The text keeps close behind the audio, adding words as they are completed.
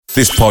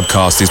This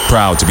podcast is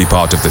proud to be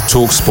part of the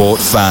TalkSport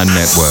Fan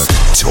Network.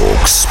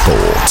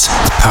 TalkSport.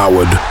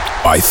 Powered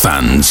by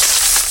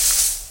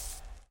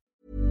fans.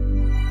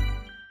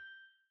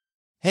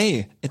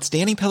 Hey, it's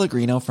Danny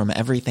Pellegrino from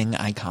Everything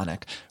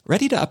Iconic.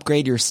 Ready to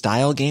upgrade your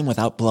style game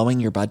without blowing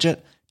your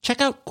budget?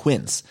 Check out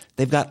Quince.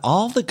 They've got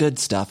all the good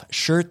stuff,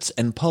 shirts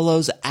and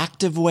polos,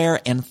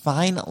 activewear, and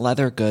fine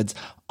leather goods,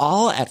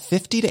 all at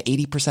 50 to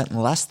 80%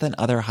 less than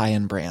other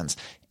high-end brands.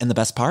 And the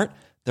best part?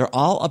 They're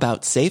all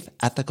about safe,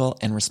 ethical,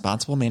 and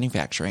responsible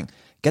manufacturing.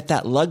 Get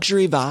that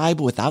luxury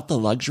vibe without the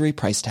luxury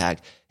price tag.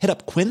 Hit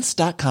up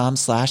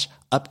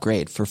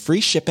quince.com/upgrade for free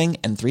shipping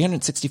and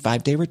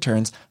 365-day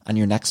returns on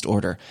your next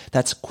order.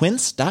 That's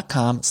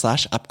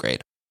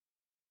quince.com/upgrade.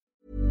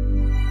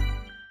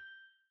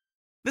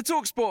 The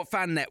TalkSport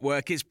Fan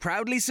Network is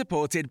proudly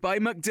supported by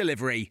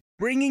McDelivery,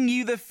 bringing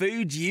you the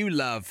food you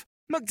love.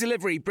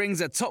 McDelivery brings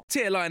a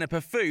top-tier lineup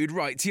of food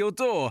right to your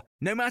door.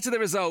 No matter the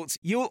result,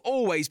 you'll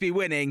always be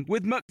winning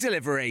with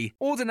McDelivery.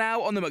 Order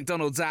now on the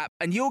McDonald's app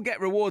and you'll get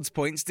rewards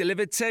points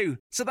delivered too.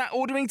 So that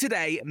ordering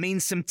today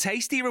means some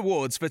tasty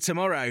rewards for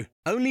tomorrow.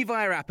 Only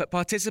via app at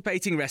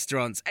participating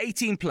restaurants.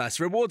 18 plus.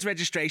 Rewards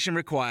registration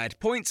required.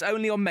 Points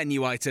only on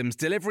menu items.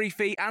 Delivery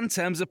fee and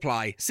terms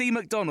apply. See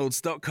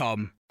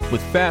mcdonalds.com.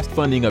 With fast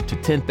funding up to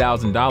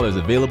 $10,000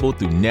 available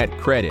through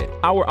NetCredit,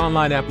 our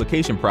online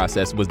application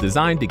process was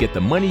designed to get the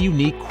money you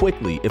need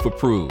quickly if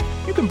approved.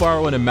 You can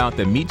borrow an amount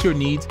that meets your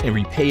needs and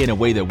repay in a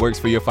way that works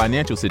for your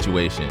financial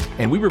situation.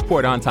 And we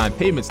report on-time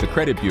payments to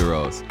credit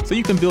bureaus, so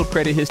you can build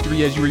credit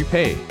history as you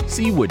repay.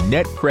 See what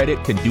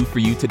NetCredit can do for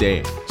you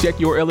today. Check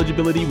your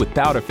eligibility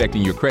without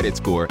affecting your credit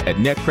score at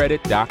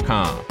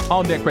netcredit.com.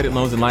 All NetCredit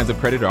loans and lines of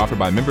credit are offered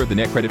by a member of the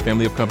NetCredit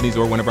family of companies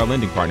or one of our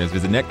lending partners.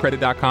 Visit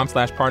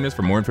netcredit.com/partners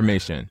for more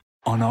information.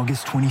 On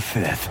August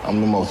 25th,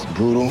 I'm the most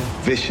brutal,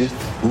 vicious,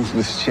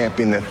 ruthless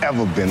champion there's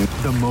ever been.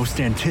 The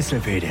most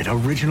anticipated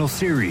original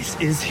series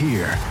is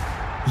here.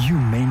 You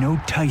may know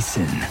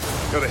Tyson.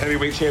 You're the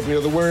heavyweight champion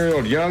of the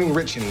world, young,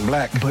 rich, and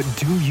black. But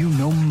do you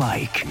know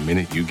Mike? The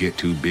minute you get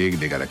too big,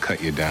 they gotta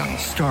cut you down.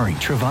 Starring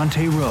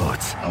Trevante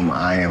Rhodes. I'm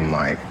Iron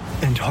Mike.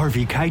 And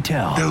Harvey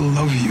Keitel. They'll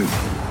love you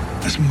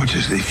as much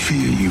as they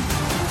fear you.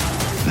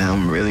 Now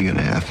I'm really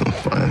gonna have some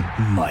fun.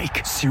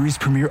 Mike, series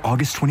premiere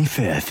August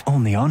 25th,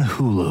 only on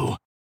Hulu.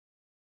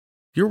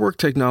 Your work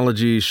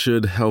technology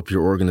should help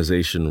your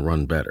organization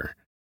run better.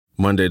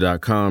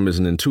 Monday.com is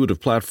an intuitive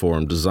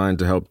platform designed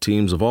to help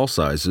teams of all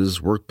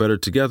sizes work better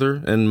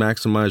together and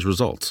maximize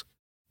results.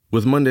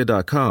 With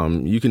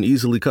Monday.com, you can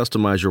easily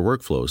customize your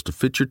workflows to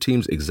fit your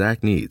team's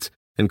exact needs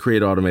and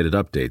create automated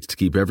updates to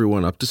keep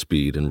everyone up to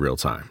speed in real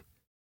time.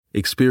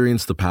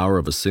 Experience the power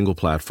of a single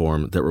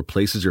platform that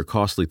replaces your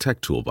costly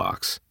tech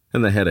toolbox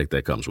and the headache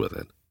that comes with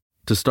it.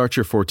 To start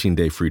your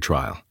 14-day free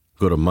trial,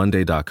 go to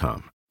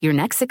Monday.com. Your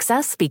next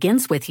success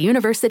begins with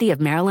University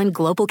of Maryland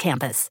Global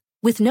Campus.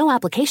 With no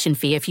application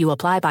fee if you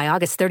apply by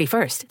August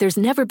 31st, there's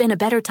never been a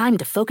better time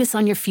to focus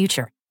on your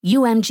future.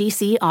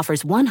 UMGC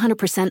offers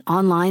 100%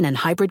 online and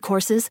hybrid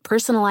courses,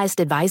 personalized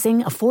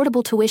advising,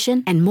 affordable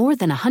tuition, and more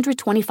than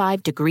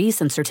 125 degrees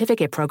and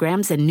certificate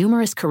programs in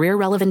numerous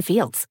career-relevant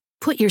fields.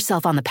 Put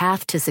yourself on the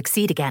path to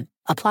succeed again.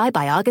 Apply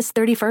by August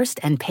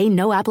 31st and pay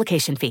no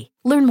application fee.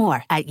 Learn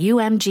more at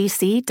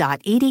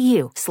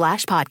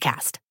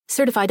umgc.edu/podcast.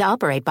 Certified to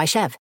operate by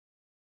Chev.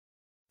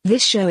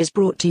 This show is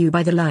brought to you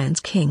by The Lion's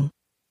King.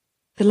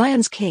 The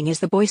Lion's King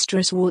is the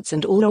boisterous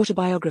warts-and-all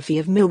autobiography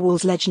of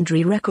Millwall's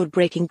legendary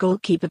record-breaking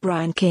goalkeeper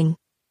Brian King.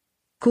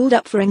 Called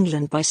up for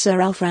England by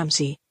Sir Alf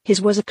Ramsey,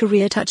 his was a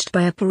career touched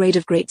by a parade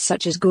of greats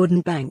such as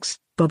Gordon Banks,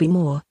 Bobby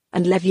Moore,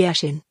 and Lev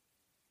Yashin.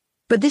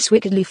 But this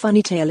wickedly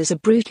funny tale is a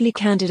brutally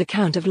candid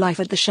account of life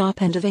at the sharp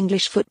end of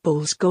English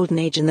football's golden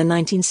age in the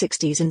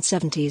 1960s and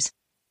 70s.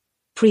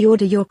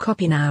 Pre-order your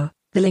copy now,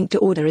 the link to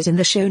order is in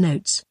the show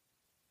notes.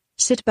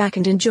 Sit back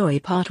and enjoy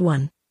part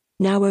 1.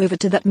 Now over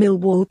to That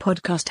Millwall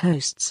podcast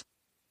hosts.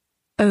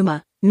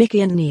 Omar,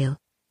 Mickey and Neil.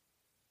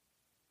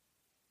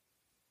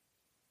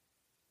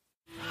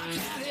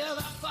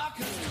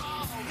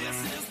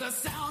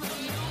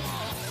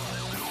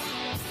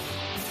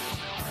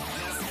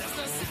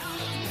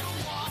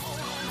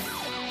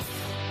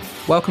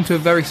 Welcome to a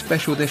very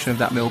special edition of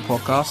That Millwall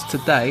podcast.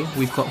 Today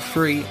we've got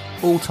 3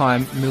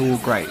 all-time Millwall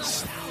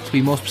greats. To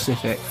be more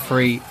specific,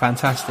 3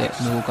 fantastic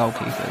Millwall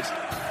goalkeepers.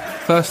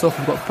 First off,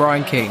 we've got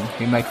Brian King,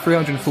 who made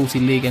 340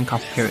 League and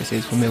Cup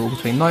appearances for Millwall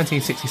between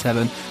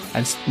 1967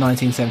 and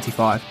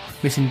 1975,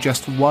 missing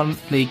just 1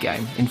 league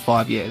game in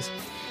 5 years.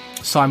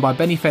 Signed by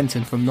Benny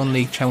Fenton from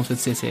non-league Chelmsford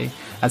City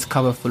as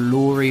cover for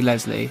Laurie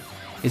Leslie,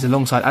 is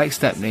alongside Alex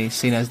Stepney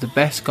seen as the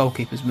best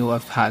goalkeepers Millwall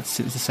have had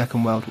since the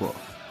Second World War.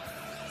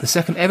 The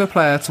second ever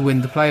player to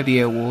win the Player of the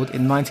Year award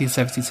in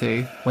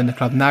 1972, when the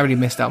club narrowly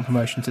missed out on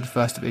promotion to the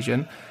First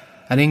Division,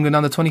 and England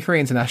under-23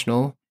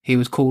 international, he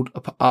was called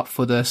up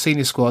for the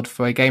senior squad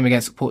for a game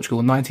against Portugal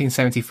in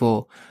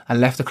 1974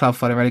 and left the club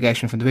following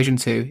relegation from Division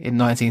 2 in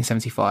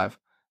 1975.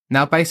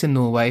 Now based in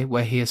Norway,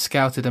 where he has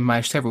scouted and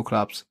managed several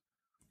clubs.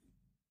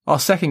 Our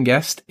second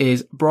guest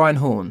is Brian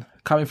Horne,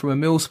 coming from a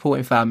Millwall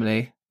supporting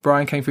family.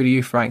 Brian came through the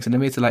youth ranks in the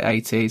mid to late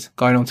 80s,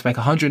 going on to make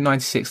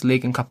 196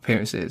 league and cup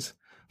appearances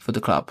for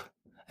the club.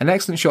 An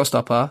excellent shot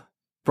stopper,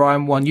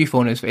 Brian won youth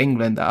honours for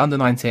England at under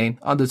 19,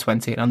 under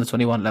 20 and under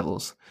 21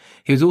 levels.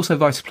 He was also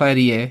voted Player of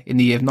the Year in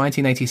the year of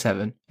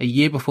 1987, a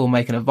year before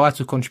making a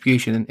vital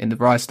contribution in the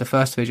rise to the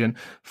First Division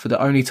for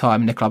the only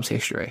time in the club's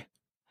history.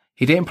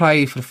 He didn't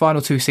play for the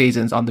final 2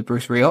 seasons under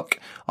Bruce Rioch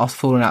after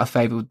falling out of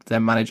favour with their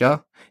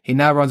manager. He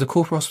now runs a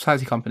corporate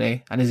hospitality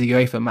company and is a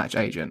UEFA match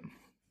agent.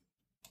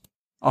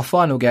 Our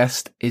final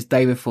guest is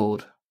David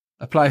Ford,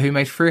 a player who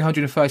made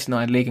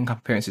 339 league and cup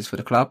appearances for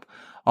the club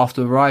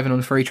after arriving on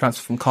a free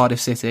transfer from Cardiff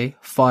City,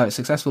 via a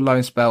successful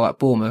loan spell at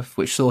Bournemouth,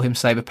 which saw him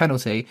save a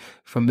penalty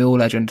from Millwall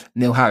legend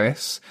Neil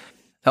Harris.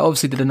 That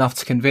obviously did enough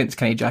to convince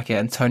Kenny Jackett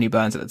and Tony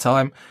Burns at the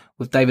time,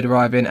 with David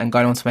arriving and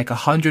going on to make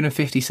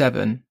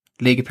 157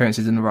 league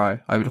appearances in a row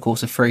over the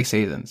course of 3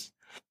 seasons.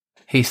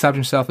 He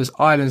established himself as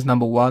Ireland's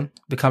number 1,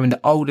 becoming the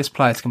oldest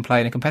player to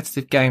play in a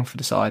competitive game for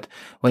the side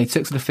when he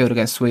took to the field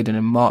against Sweden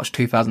in March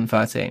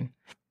 2013.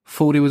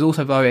 Fordy was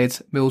also voted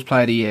Millwall's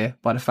Player of the Year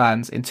by the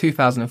fans in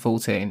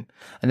 2014,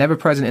 and ever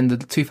present in the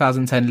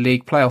 2010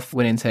 league playoff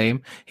winning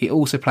team. He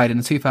also played in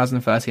the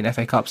 2013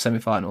 FA Cup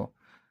semi-final.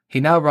 He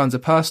now runs a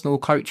personal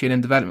coaching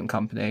and development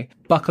company.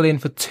 Buckle in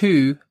for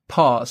 2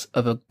 parts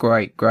of a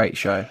great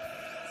show.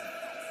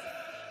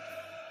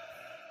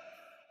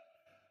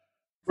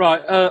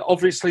 Right,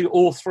 obviously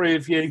all 3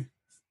 of you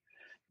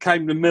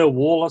came to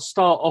Millwall. I'll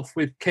start off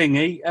with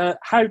Kingy.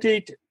 How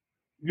did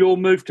your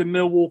move to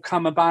Millwall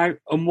come about,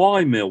 and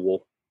why Millwall?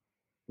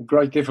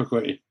 Great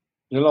difficulty.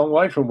 It's a long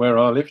way from where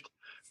I lived.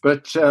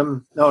 But I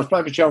was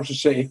playing for Chelsea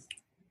City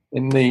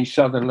in the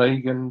Southern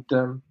League, and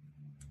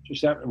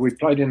just happened we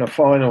played in a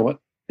final at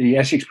the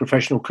Essex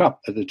Professional Cup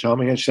at the time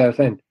against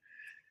Southend.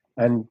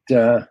 And,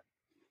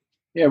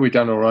 we'd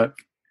done all right.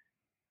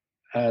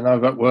 And I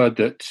got word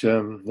that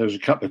there was a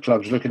couple of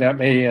clubs looking at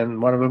me, and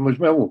one of them was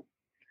Millwall.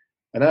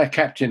 And our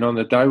captain on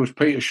the day was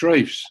Peter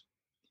Shreves.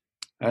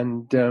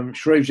 And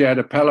Shreves had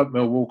a pal at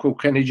Millwall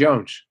called Kenny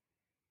Jones.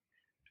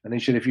 And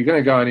he said, if you're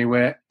going to go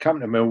anywhere, come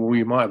to Millwall,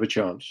 you might have a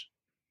chance.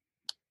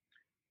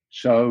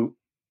 So,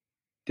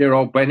 dear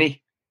old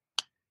Benny,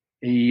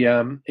 he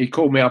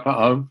called me up at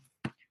home.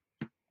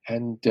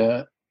 And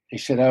he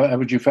said, how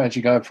would you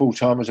fancy going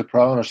full-time as a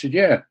pro? And I said,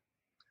 yeah,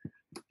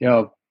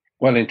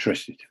 well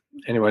interested.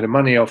 Anyway, the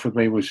money he offered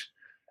me was,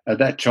 at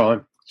that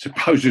time,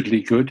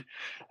 supposedly good.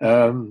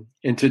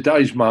 In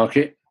today's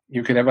market,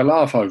 you can have a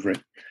laugh over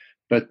it.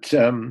 But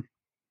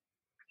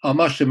I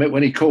must admit,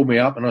 when he called me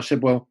up and I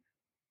said, well,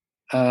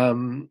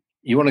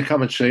 you want to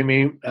come and see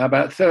me? How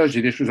about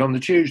Thursday? This was on the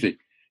Tuesday.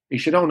 He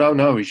said, oh,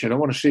 no. He said, I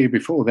want to see you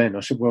before then.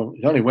 I said, well,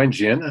 it's only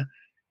Wednesday, isn't it?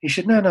 He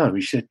said, no.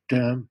 He said,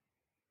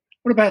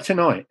 what about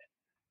tonight?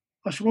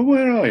 I said, well,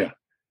 where are you?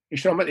 He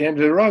said, I'm at the end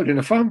of the road in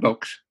a phone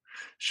box.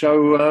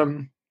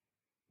 So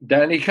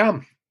down he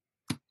come.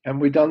 And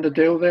we done the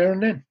deal there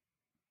and then.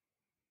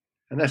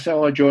 And that's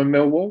how I joined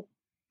Millwall.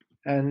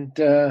 And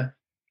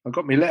I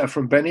got my letter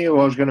from Benny, who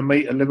I was going to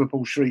meet at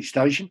Liverpool Street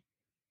Station.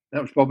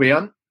 That was Bobby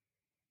Hunt.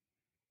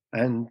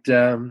 And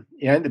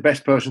he ain't the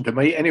best person to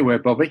meet anywhere,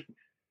 Bobby.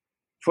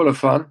 Full of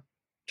fun,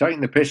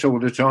 taking the piss all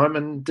the time.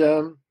 And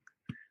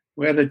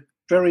we had a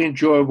very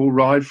enjoyable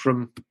ride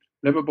from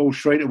Liverpool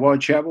Street to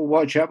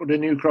Whitechapel to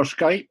New Cross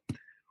Gate.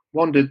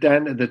 Wandered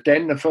down to the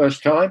Den the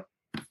first time.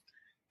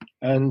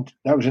 And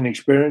that was an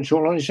experience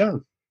all on its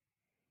own.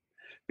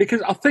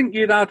 Because I think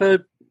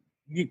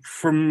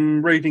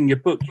from reading your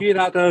book, you'd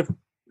had a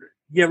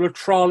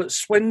trial at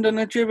Swindon,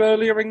 had you,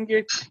 earlier in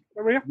your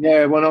career?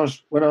 Yeah, when I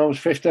was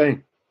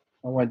 15,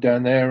 I went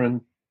down there,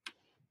 and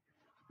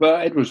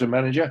Ed was the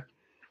manager.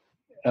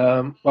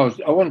 I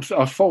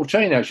was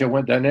 14 actually. I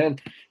went down there,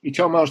 and he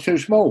told me I was too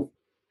small.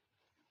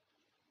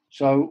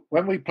 So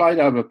when we played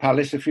over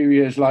Palace a few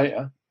years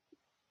later,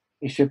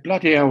 he said,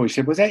 "Bloody hell!" He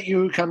said, "Was that you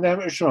who come down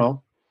to the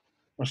trial?"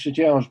 I said,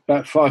 "Yeah, I was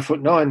about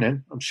 5'9"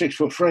 then. I'm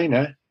 6'3"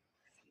 now.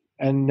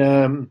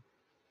 And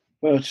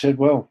Bert said,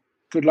 "Well,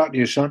 good luck to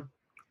you, son."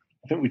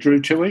 I think we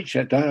drew 2 each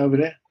that day over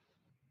there.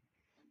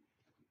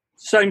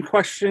 Same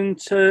question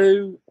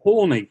to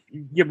Horney.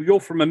 You're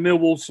from a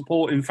Millwall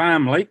supporting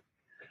family.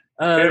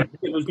 There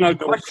was no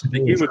question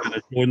that you were going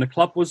to join the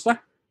club, was there?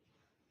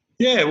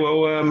 Yeah,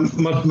 well,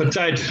 my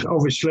dad,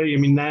 obviously,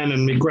 and my nan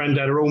and my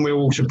granddad are all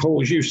Millwall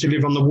supporters. Used to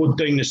live on the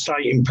Wooddean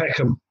estate in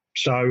Peckham.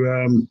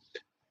 So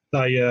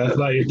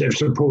they've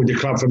supported the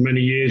club for many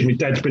years. My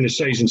dad's been a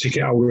season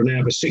ticket holder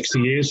now for 60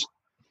 years.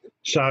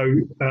 So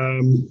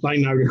they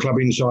know the club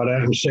inside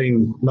out. I've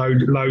seen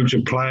loads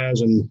of players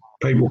and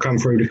people come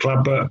through the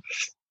club. But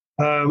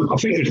I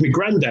think it was my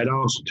granddad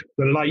asked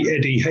the late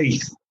Eddie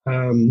Heath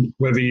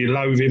whether you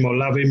loathe him or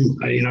love him,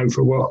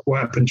 for what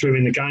happened to him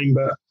in the game.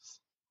 But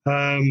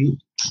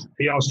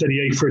he asked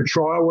Eddie Heath for a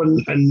trial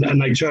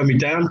and they turned me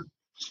down.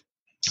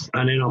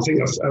 And then I think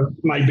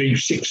maybe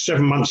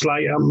 6-7 months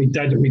later, my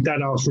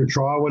dad asked for a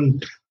trial,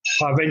 and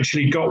I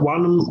eventually got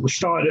one and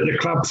started at the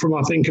club from,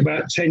 I think,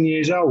 about 10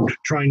 years old,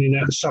 training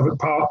at Southwark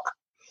Park,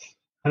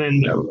 and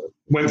then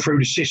went through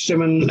the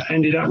system and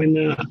ended up in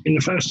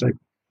the first team.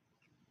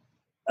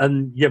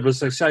 And as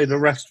they say, the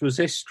rest was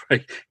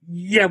history.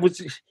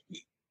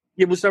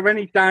 Was there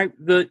any doubt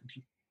that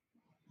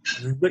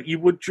you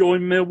would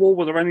join Millwall?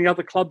 Were there any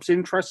other clubs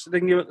interested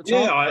in you at the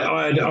time? Yeah,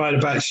 I had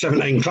about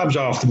 17 clubs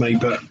after me,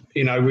 but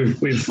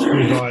with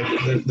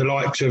like the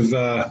likes of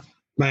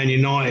Man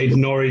United,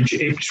 Norwich,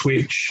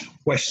 Ipswich,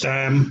 West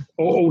Ham,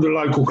 all the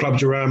local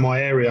clubs around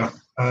my area,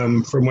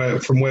 from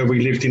where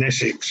we lived in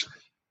Essex.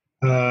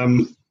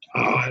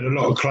 I had a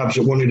lot of clubs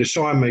that wanted to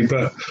sign me,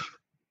 but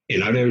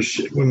there was,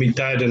 when my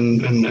dad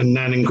and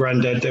nan and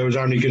granddad, there was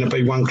only going to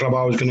be one club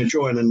I was going to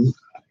join, and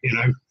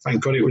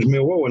thank God it was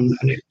Millwall,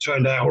 and it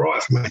turned out all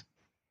right for me.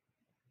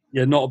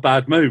 Yeah, not a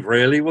bad move,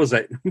 really, was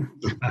it?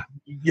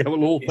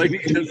 All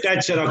things.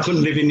 Dad said I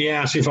couldn't live in the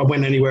house if I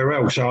went anywhere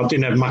else, so I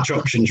didn't have much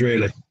options,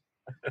 really.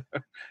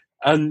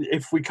 And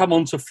if we come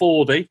on to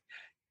Fordy,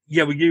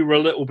 you were a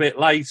little bit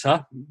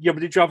later. But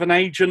did you have an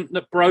agent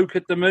that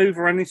brokered the move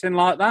or anything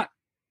like that?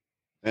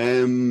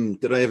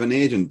 Did I have an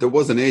agent? There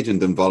was an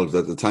agent involved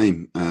at the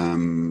time.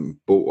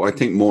 But I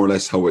think more or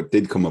less how it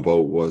did come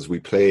about was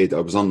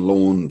I was on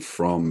loan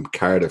from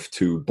Cardiff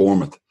to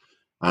Bournemouth,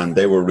 and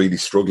they were really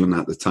struggling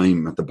at the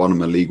time at the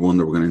bottom of League One.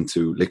 They were going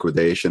into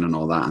liquidation and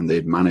all that, and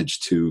they'd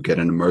managed to get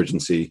an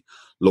emergency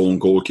loan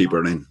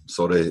goalkeeper in.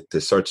 So they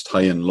searched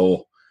high and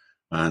low,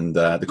 and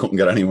they couldn't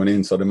get anyone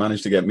in. So they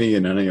managed to get me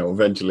in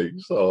eventually.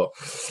 So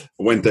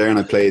I went there and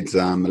I played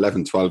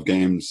 11, 12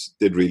 games,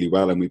 did really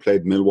well. And we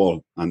played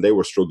Millwall, and they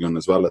were struggling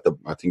as well.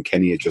 I think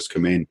Kenny had just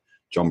come in.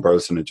 John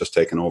Burleson had just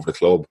taken over the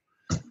club.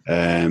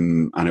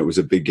 And it was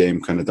a big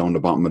game kind of down the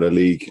bottom of the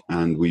league,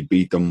 and we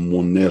beat them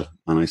 1-0,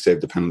 and I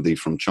saved the penalty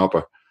from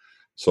Chopper.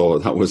 So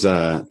that was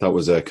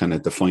a kind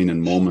of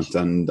defining moment.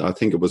 And I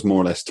think it was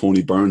more or less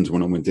Tony Burns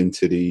when I went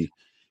into the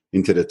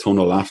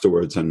tunnel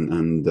afterwards,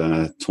 and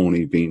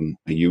Tony being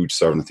a huge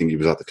servant. I think he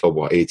was at the club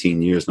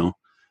 18 years now.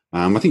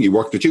 I think he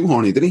worked with you,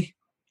 Horny, did he?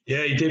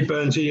 Yeah, he did,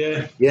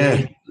 Burnsy.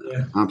 Yeah.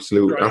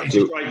 Absolute. He's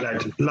a great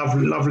lad.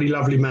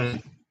 Lovely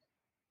man.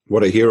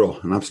 What a hero,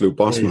 an absolute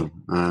boss man.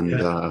 And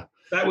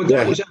that was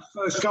our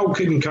first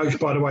goal-kicking coach,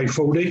 by the way,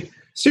 Fordy.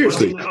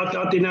 Seriously?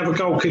 I didn't have a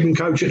goal-kicking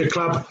coach at the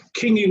club.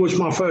 Kingy was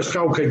my first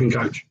goal-kicking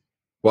coach.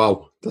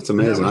 Wow, that's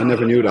amazing. I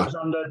never knew that.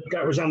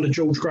 That was under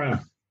George Graham.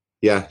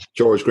 Yeah,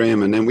 George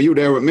Graham. And then were you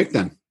there with Mick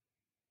then?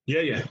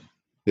 Yeah.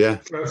 Yeah.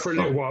 For a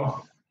little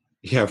while.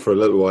 Yeah, for a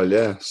little while,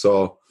 yeah.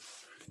 So,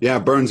 yeah,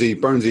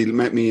 Burnsy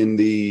met me in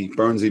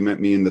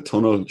the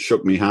tunnel,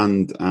 shook me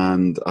hand,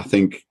 and I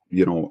think,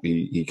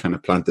 he kind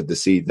of planted the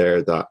seed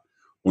there that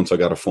once I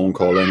got a phone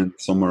call in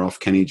somewhere off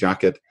Kenny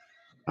Jackett,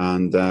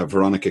 and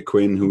Veronica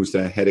Quinn, who's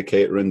the head of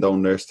catering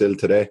down there still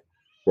today,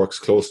 works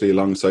closely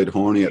alongside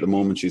Horny at the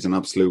moment. She's an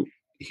absolute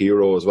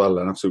hero as well,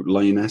 an absolute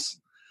lioness.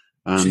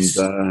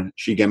 And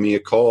she gave me a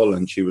call,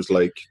 and she was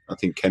like, I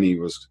think Kenny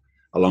was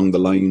along the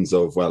lines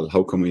of, well,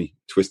 how can we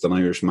twist an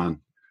Irish man?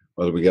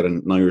 Well, we get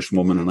an Irish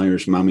woman, an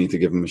Irish mammy to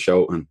give him a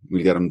shout, and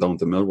we get him down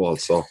to Millwall.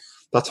 So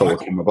that's how it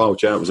came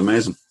about. Yeah, it was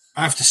amazing.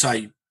 I have to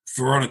say,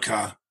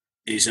 Veronica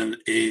is an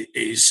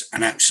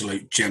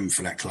absolute gem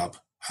for that club.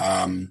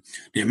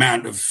 The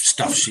amount of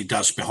stuff she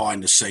does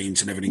behind the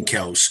scenes and everything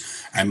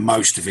else, and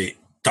most of it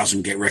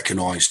doesn't get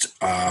recognised,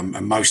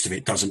 and most of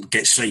it doesn't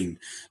get seen.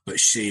 But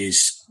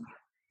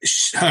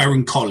her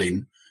and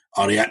Colin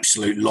are the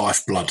absolute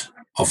lifeblood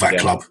of that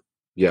club.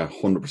 Yeah,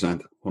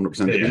 100%. 100%.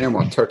 They've been here,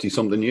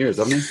 30-something years,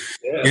 haven't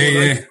they?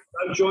 Yeah.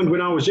 They joined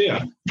when I was here.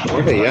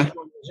 Okay, yeah.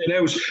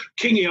 There was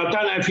Kingy, I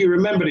don't know if you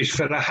remember this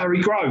fella,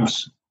 Harry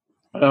Groves.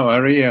 Oh,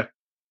 Harry, yeah.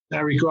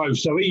 Harry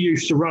Groves. So he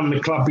used to run the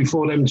club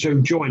before them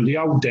two joined, the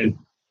Old Den.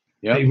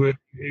 Yeah. He was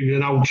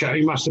an old chap.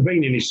 He must have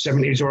been in his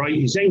 70s or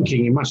 80s then,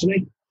 Kingy, mustn't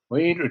he?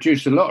 Well, he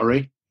introduced the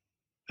lottery,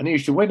 and he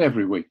used to win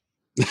every week.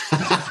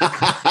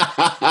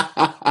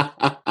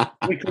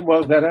 We couldn't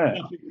work that out.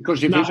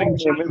 Because if there's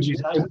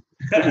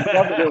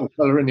another little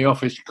fella in the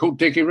office called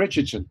Dickie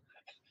Richardson.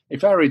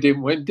 If Harry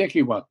didn't win,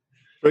 Dickie won.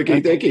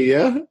 Dickie,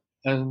 yeah.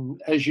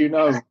 And as you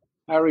know,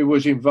 Harry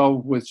was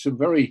involved with some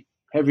very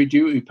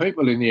heavy-duty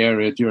people in the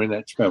area during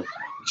that spell.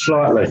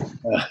 Slightly.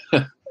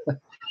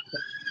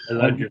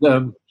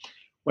 And,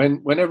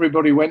 when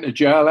everybody went to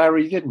jail,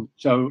 Harry didn't.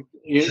 So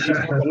he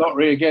got the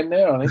lottery again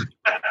there, I think.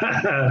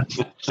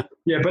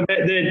 Yeah, but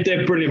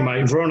they're brilliant,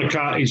 mate.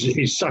 Veronica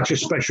is such a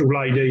special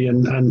lady,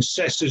 and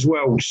Cess as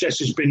well. Cess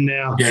has been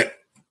now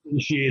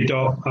this year,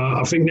 Dot.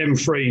 I think them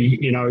three,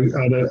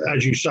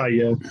 as you say,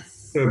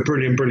 do a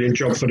brilliant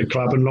job for the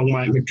club, and long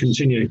may it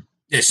continue.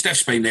 Yeah,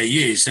 Steph's been there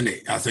years, isn't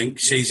it? I think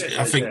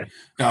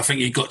I think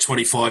he got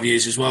 25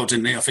 years as well,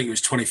 didn't he? I think it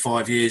was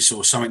 25 years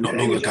or something not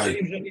long ago. He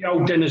was at the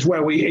Old Den as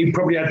well. He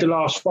probably had the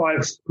last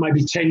 5,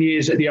 maybe 10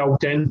 years at the Old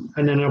Den,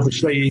 and then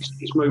obviously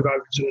he's moved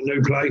over to the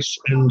new place.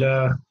 And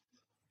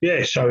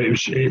so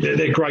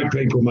they're great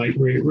people, mate.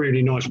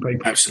 Really nice people.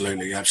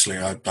 Absolutely. I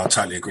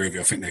totally agree with you.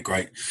 I think they're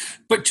great.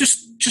 But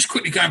just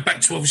quickly going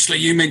back to, obviously,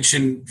 you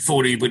mentioned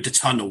Fordy with the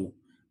tunnel,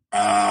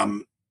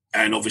 and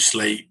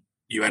obviously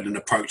you had an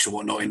approach or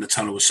whatnot in the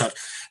tunnel as such.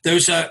 There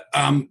was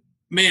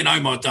me and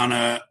Omar done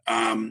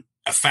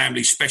a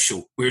family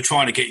special. We were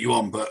trying to get you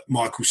on, but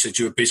Michael said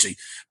you were busy.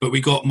 But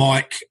we got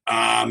Mike,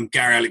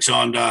 Gary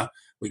Alexander,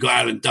 we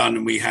got Alan Dunn,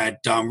 and we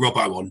had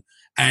Robbo on.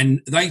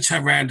 And they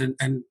turned around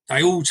and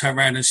they all turned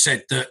around and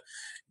said that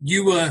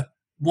you were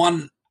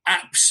one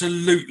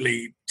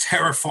absolutely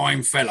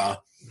terrifying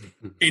fella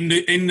in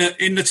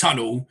the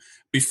tunnel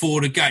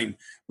before the game.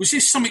 Was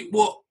this something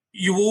what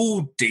you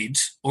all did,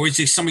 or is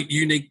this something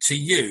unique to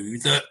you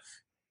that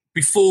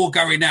before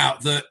going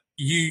out that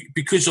you,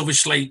 because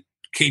obviously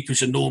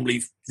keepers are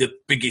normally the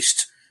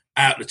biggest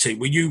out of the team,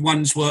 were you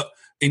ones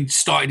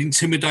started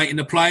intimidating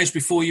the players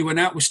before you went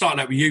out? We'll start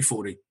out with you,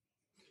 Fordy.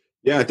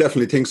 Yeah, I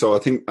definitely think so. I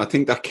think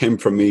that came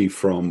from me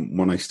from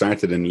when I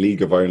started in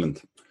League of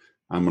Ireland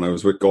and when I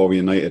was with Galway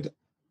United,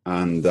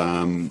 and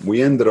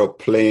we ended up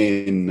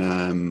playing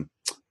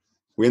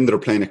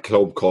a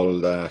club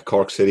called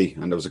Cork City,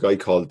 and there was a guy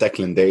called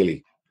Declan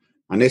Daly,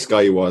 and this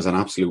guy was an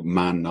absolute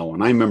man now.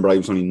 And I remember I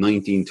was only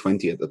 19,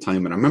 20 at the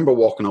time, and I remember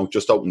walking out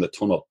just out in the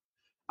tunnel,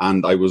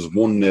 and I was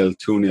 1-0,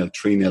 2-0,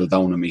 3-0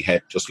 down in my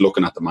head, just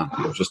looking at the man.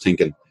 I was just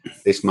thinking,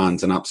 this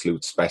man's an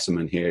absolute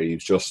specimen here. He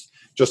was just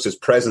his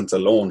presence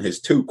alone, his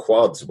two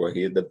quads, where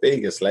he had the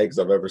biggest legs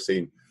I've ever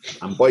seen.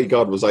 And by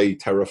God, was I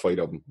terrified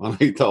of him. And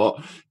I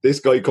thought, this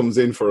guy comes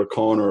in for a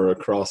corner or a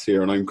cross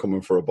here, and I'm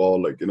coming for a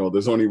ball. Like,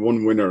 there's only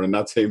one winner, and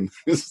that's him.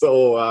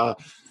 So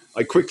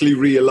I quickly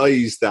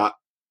realised that,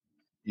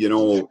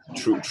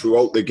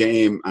 throughout the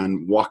game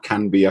and what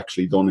can be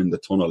actually done in the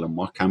tunnel and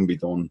what can be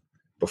done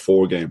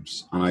before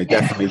games. And I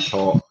definitely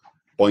thought,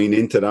 buying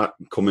into that,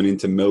 coming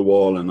into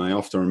Millwall, and I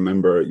often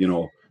remember,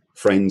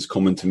 friends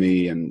coming to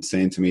me and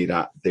saying to me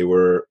that they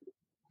were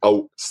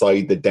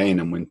outside the den,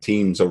 and when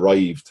teams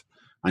arrived,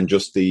 and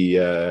just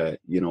the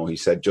he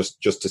said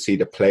just to see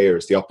the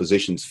players, the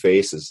opposition's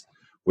faces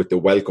with the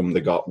welcome they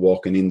got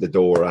walking in the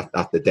door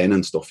at the den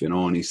and stuff,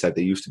 and he said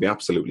they used to be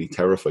absolutely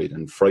terrified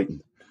and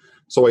frightened.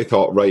 So I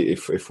thought, right,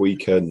 if we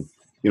can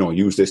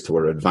use this to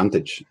our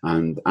advantage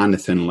and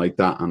anything like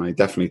that, and I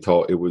definitely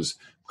thought it was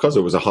because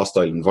it was a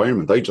hostile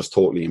environment, I just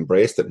totally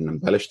embraced it and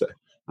embellished it,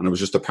 and it was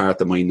just a part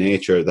of my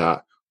nature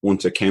that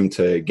once it came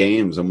to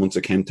games and once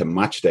it came to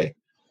match day,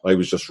 I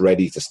was just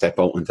ready to step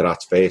out into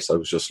that space. I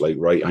was just like,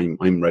 right,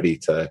 I'm ready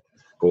to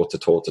go to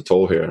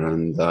toe here.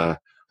 And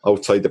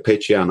outside the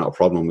pitch, yeah, not a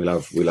problem. We'll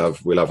have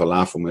a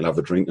laugh and we'll have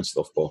a drink and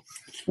stuff. But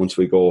once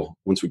we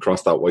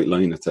cross that white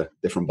line, it's a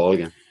different ball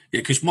game. Yeah,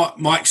 because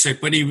Mike said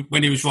when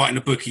he was writing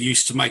the book, he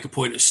used to make a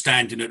point of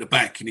standing at the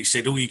back, and he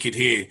said all you could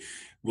hear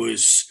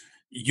was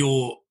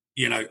your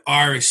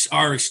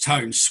Irish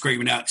tones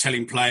screaming out,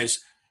 telling players,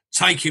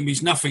 take him,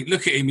 he's nothing.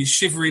 Look at him, he's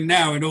shivering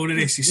now, and all of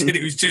this. He said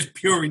it was just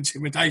pure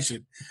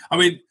intimidation. I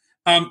mean,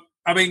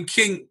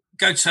 King,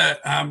 go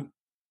to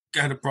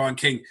Brian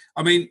King.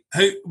 I mean,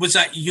 who was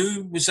that?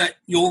 Was that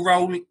your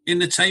role in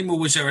the team, or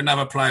was there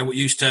another player who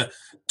used to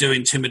do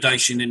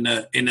intimidation in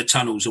the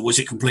tunnels, or was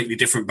it completely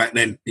different back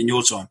then in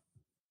your time?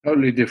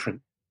 Totally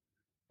different.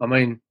 I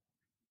mean,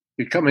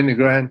 you'd come in the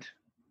ground,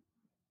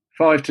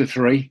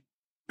 5-3,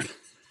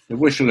 the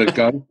whistle would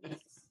go,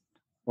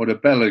 or the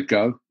bell would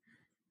go.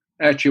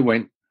 Out you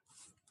went.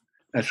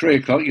 At 3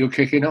 o'clock, you were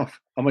kicking off.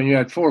 I mean, you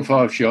had 4 or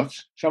 5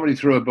 shots. Somebody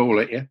threw a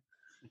ball at you,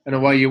 and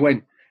away you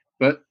went.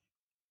 But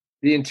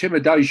the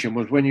intimidation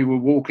was when you were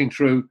walking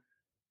through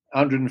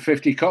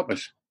 150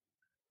 coppers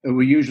who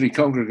were usually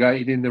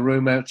congregated in the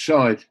room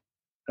outside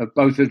of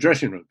both the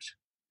dressing rooms.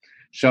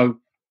 So,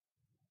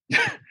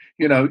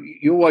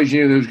 you always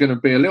knew there was going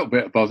to be a little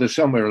bit of bother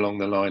somewhere along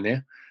the line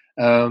there.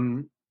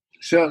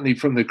 Certainly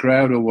from the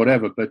crowd or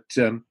whatever. But,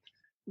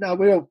 no,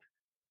 we all...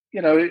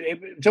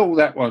 it's all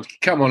that one.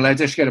 Come on, lads,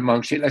 let's get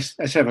amongst it.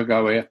 Let's have a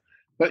go here.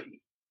 But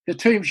the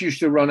teams used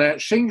to run out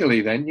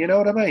singly then, you know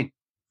what I mean?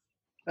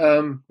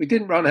 We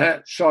didn't run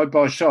out side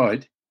by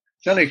side.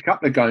 There's only a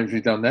couple of games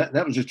we've done that. And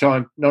that was the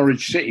time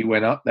Norwich City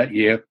went up that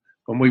year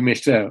when we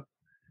missed out.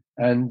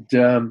 And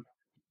they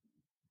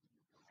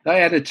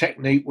had a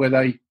technique where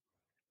at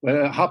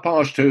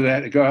 2:30 they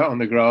had to go out on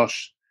the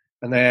grass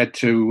and they had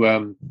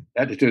to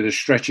do the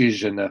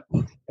stretches and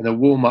the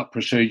warm-up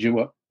procedure,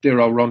 what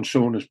dear old Ron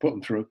Saunders put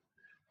them through.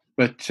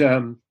 But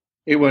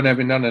he weren't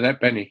having none of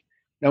that, Benny.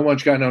 No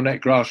one's going on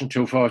that grass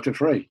until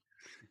 5-3.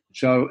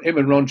 So him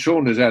and Ron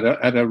Saunders had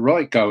a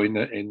right go in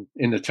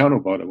the tunnel,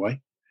 by the way.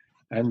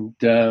 And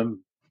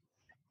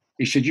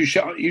he said, you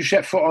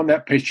set foot on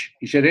that pitch.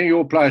 He said, any of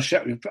your players,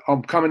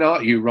 I'm coming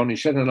out of you, Ron. He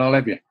said, and I'll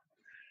have you.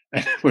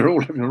 And we're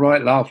all having a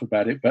right laugh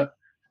about it. But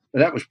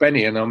that was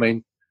Benny. And I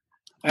mean,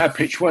 our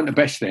pitch weren't the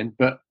best then.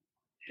 But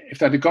if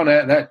they'd have gone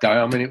out that day,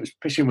 I mean, it was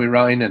pissing with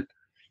rain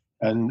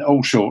and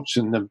all sorts.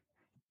 And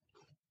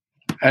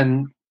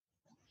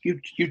you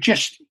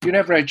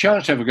never had a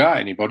chance to have a go at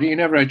anybody. You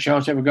never had a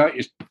chance to have a go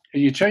at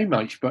your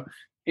teammates. But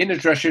in the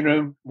dressing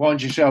room,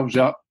 wind yourselves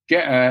up,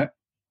 get out,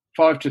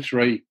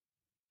 5-3,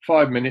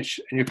 5 minutes,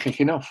 and you're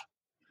kicking off.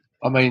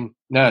 I mean,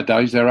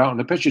 nowadays they're out on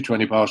the pitch at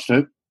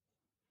 2:20.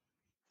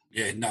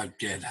 Yeah,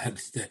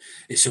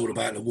 it's all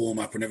about the warm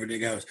up and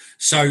everything else.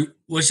 So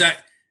was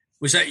that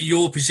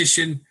your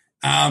position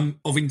of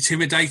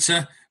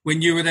intimidator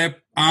when you were there,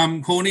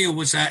 Horny, or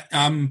was that?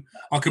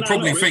 I could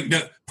probably think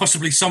that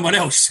possibly someone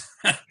else.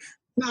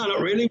 No,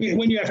 not really.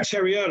 When you have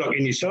Terry Urlock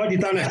in your side, you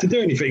don't have to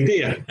do anything, do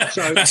you?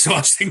 So that's what I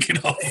was thinking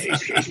of.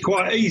 It's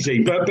quite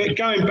easy. But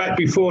going back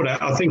before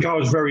that, I think I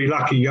was very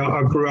lucky.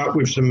 I grew up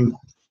with some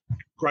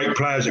great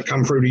players that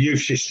come through the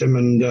youth system,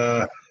 and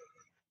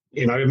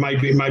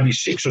maybe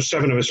 6 or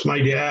 7 of us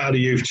made it out of the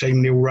youth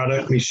team. Neil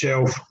Ruddock,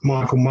 myself,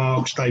 Michael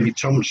Marks, David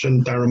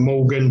Thompson, Darren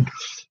Morgan.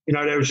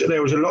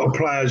 There was a lot of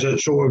players that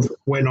sort of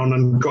went on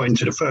and got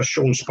into the first.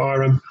 Sean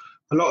Spyram.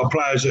 A lot of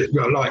players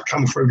that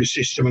come through the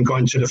system and got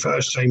into the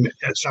first team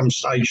at some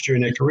stage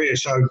during their career.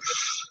 So,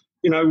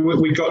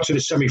 we got to the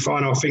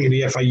semi-final, I think, of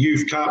the FA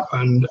Youth Cup,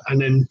 and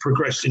then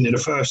progressed into the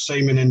first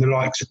team, and then the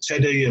likes of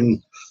Teddy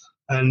and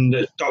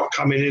Doc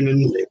coming in,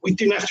 and we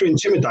didn't have to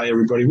intimidate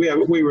everybody.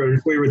 We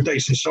were a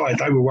decent side.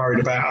 They were worried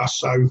about us,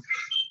 so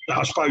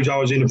I suppose I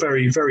was in a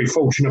very, very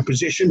fortunate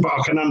position. But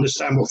I can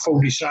understand what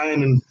Fordy's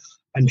saying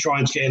and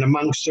trying to get in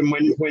amongst them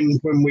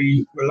when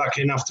we were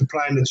lucky enough to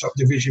play in the top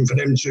division for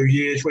them 2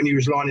 years, when he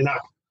was lining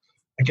up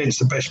against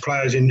the best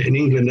players in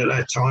England at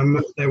that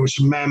time. There were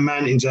some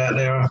man-mantings out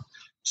there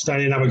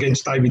standing up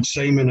against David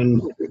Seaman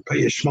and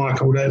Peter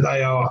Schmeichel.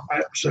 They are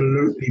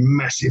absolutely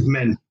massive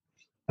men.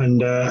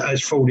 And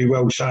as Fordy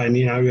well saying,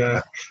 you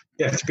have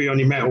to be on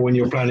your mettle when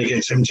you're playing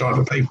against them type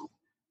of people.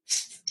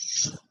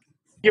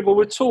 Yeah, but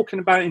we're talking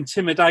about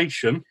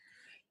intimidation.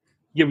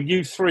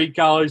 You 3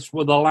 guys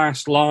were the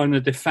last line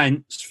of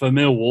defence for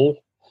Millwall,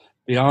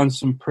 behind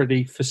some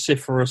pretty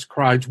vociferous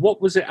crowds.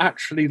 What was it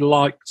actually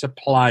like to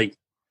play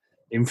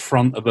in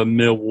front of a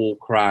Millwall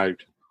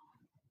crowd?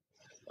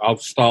 I'll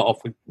start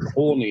off with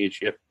Horny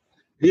as you.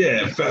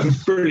 Yeah,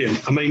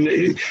 brilliant. I mean,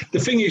 the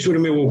thing is with a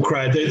Millwall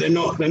crowd, they're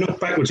not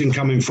backwards in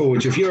coming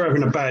forwards. If you're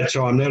having a bad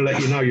time, they'll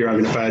let you know you're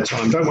having a bad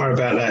time. Don't worry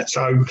about that.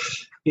 So,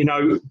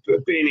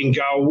 being in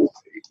goal,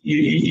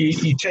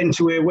 you tend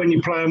to hear, when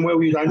you're playing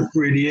well, you don't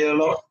really hear a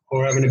lot,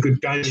 or having a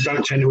good game, you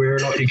don't tend to hear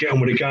a lot. You get on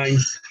with the game.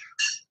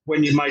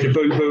 When you made a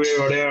boo-boo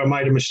here or there or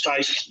made a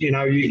mistake, you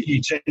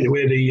tend to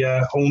hear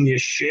the horn your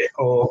shit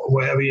or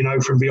whatever,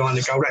 from behind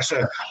the goal. That's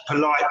a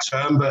polite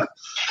term, but,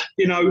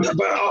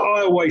 but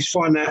I always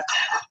find that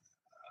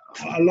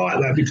I like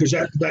that, because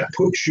that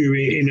puts you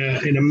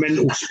in a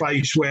mental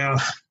space where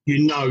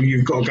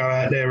you've got to go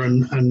out there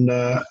and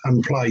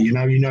play. You've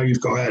got to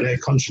go out there.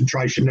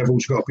 Concentration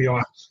levels got to be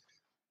high.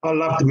 I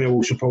love the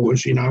Millwall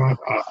supporters. I'm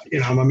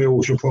a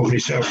Millwall supporter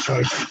myself.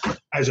 So,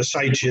 as I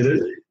say to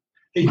you,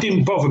 it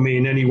didn't bother me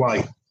in any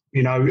way.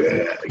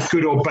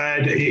 Good or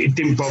bad, it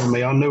didn't bother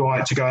me. I knew I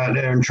had to go out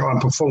there and try and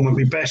perform at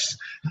my best.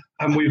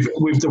 And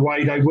with the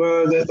way they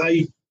were, that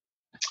they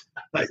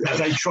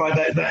tried,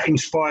 that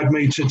inspired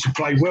me to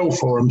play well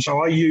for them.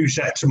 So I used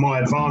that to my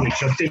advantage.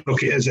 I didn't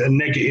look at it as a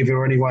negative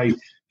or any way,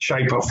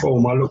 shape or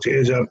form. I looked at it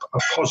as a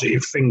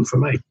positive thing for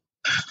me.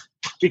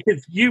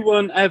 Because you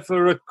weren't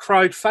ever a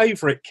crowd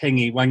favourite,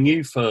 Kingy, when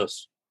you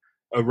first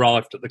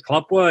arrived at the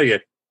club, were you?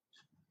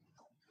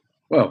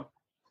 Well,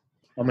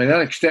 I mean,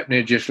 Alex Stepney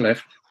had just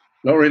left.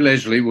 Laurie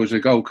Leslie was the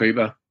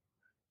goalkeeper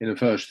in the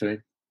first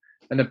team.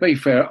 And to be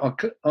fair,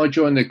 I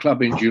joined the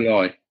club in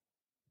July.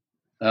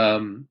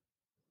 And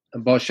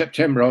by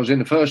September, I was in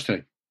the first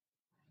team.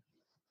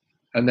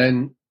 And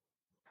then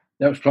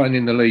that was playing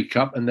in the League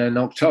Cup. And then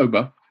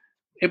October,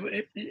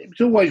 it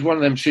was always one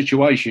of them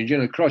situations.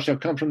 Christ, I've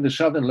come from the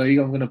Southern League.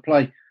 I'm going to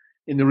play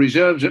in the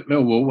reserves at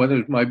Millwall, where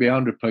there's maybe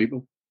 100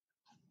 people.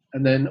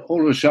 And then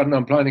all of a sudden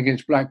I'm playing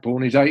against Blackpool,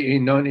 and there's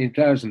 18,000,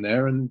 19,000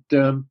 there. And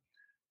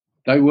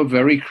they were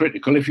very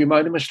critical if you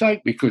made a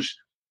mistake, because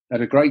they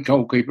had a great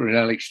goalkeeper in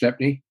Alex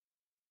Stepney.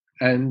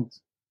 And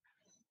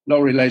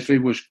Laurie Leslie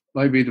was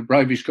maybe the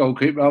bravest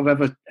goalkeeper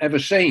I've ever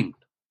seen.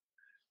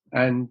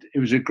 And it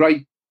was a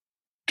great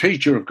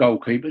teacher of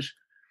goalkeepers.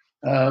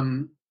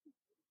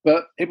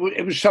 But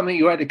it was something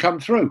you had to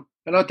come through.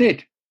 And I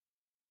did.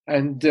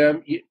 And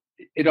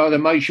it either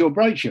makes you or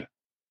breaks you.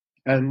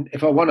 And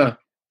if I want to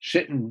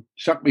sit and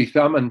suck my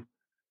thumb and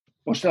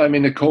what's the name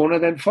in the corner,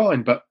 then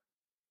fine. But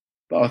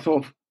I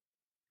thought,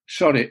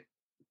 sod it,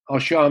 I'll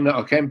show them that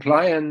I can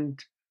play. And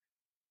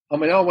I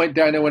mean, I went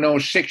down there when I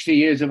was 60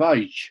 years of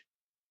age,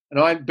 and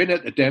I hadn't been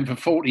at the Den for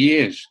 40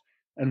 years.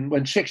 And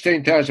when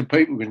 16,000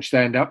 people can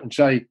stand up and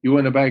say you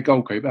weren't a bad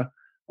goalkeeper,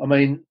 I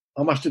mean,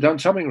 I must have done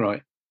something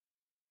right.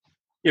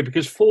 Yeah,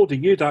 because Fordy,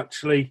 you'd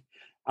actually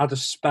had a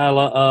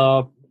spell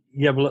at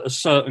a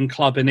certain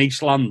club in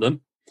East London.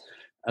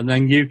 And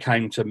then you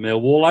came to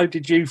Millwall. How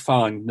did you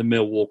find the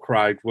Millwall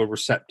crowd were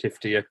receptive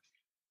to you?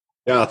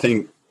 Yeah, I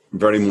think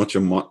very much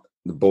on what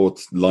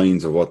both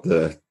lines of what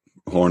the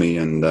Horny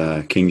and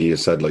Kingy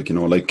has said. Like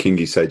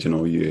Kingy said,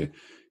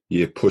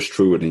 you push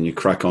through it and you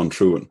crack on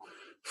through it.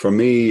 For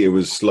me, it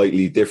was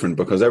slightly different,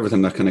 because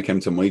everything that kind of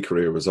came to my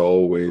career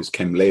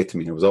came late to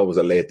me. I was always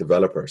a late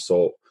developer.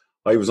 So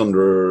I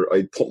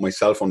put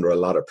myself under a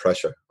lot of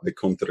pressure. I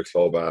come to the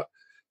club at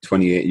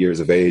 28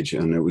 years of age,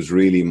 and it was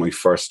really my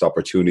first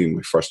opportunity,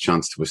 my first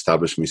chance to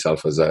establish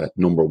myself as a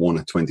number one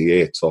at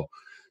 28. So there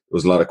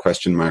was a lot of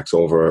question marks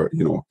over,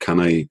 can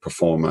I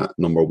perform at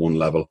number one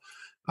level?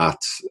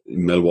 at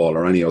Millwall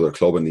or any other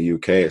club in the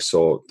UK.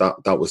 So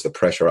that was the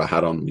pressure I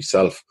had on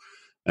myself.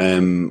 I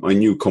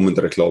knew coming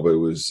to the club, it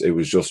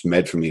was just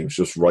made for me. It was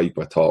just ripe.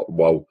 I thought,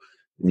 wow,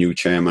 new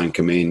chairman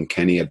came in.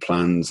 Kenny had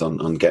plans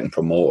on getting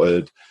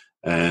promoted.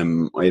 I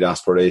had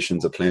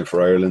aspirations of playing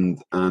for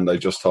Ireland, and I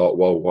just thought,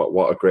 wow,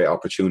 what a great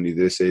opportunity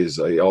this is.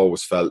 I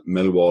always felt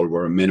Millwall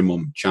were a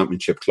minimum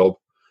championship club,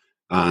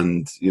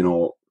 and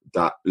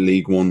that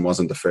League One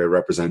wasn't a fair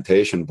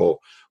representation. But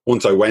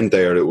once I went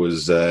there, it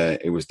was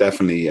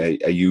definitely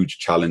a huge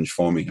challenge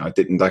for me. I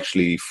didn't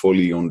actually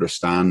fully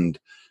understand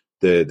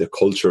the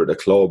culture of the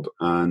club,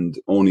 and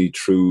only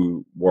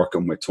through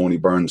working with Tony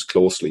Burns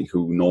closely,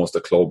 who knows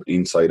the club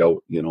inside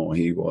out,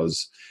 he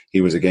was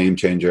a game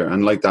changer.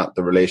 And like that,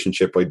 the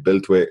relationship I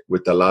built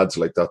with the lads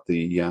like that,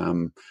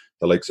 the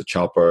likes of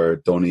Chopper,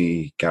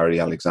 Dunny, Gary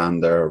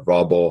Alexander,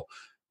 Robbo,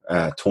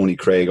 Tony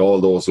Craig,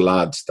 all those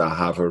lads that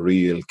have a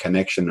real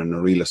connection and a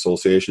real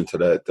association to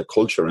the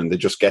culture, and they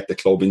just get the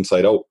club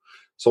inside out.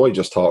 So I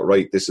just thought,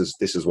 right, this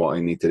is what I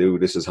need to do.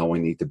 This is how I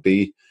need to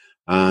be.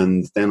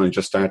 And then I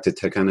just started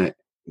to kind of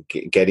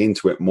get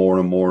into it more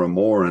and more and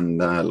more. And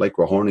like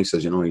what Horny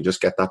says, you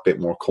just get that bit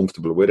more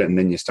comfortable with it, and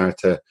then you start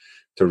to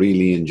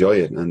really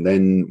enjoy it. And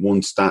then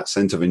once that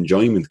sense of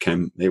enjoyment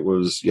came, it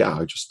was,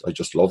 I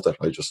just loved it.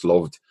 I just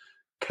loved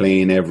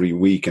playing every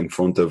week in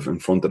front of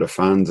the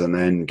fans, and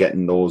then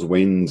getting those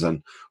wins.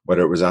 And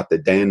whether it was at the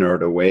Den or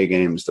the away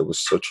games, there was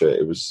such a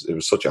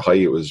high.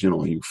 It was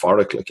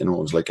euphoric, it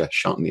was like a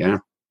shot in the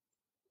arm.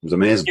 It was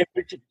amazing.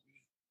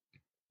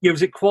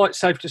 Was it quite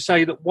safe to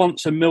say that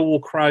once a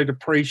Millwall crowd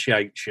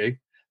appreciates you,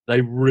 they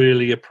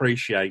really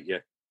appreciate you?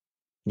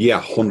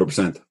 Yeah,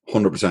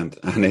 100%.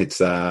 And it's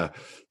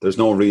there's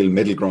no real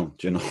middle ground.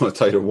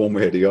 It's either one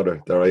way or the other.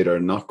 They're either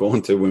not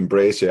going to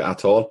embrace you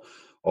at all,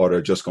 or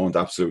they're just going to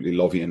absolutely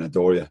love you and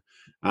adore you.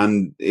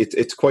 And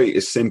it's quite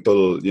a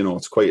simple,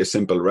 it's quite a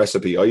simple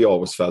recipe. I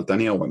always felt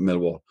anyhow with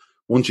Millwall.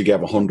 Once you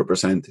give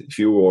 100%, if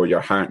you wore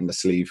your heart in the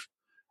sleeve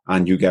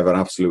and you gave it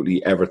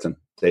absolutely everything,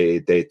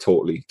 they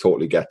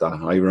totally get that.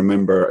 I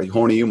remember,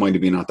 Horny, you might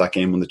have been at that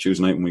game on the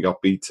Tuesday night when we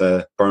got beat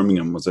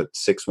Birmingham. Was it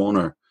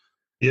 6-1 or?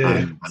 Yeah.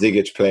 And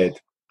Zigic played,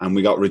 and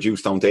we got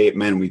reduced down to 8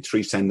 men. We had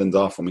 3 send-ins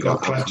off, and we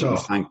got clapped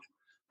off. Tanked.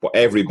 But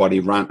everybody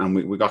ran, and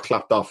we got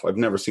clapped off. I've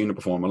never seen it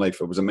before in my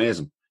life. It was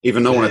amazing.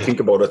 Even though when I think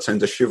about it, it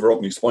sends a shiver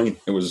up my spine.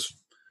 It was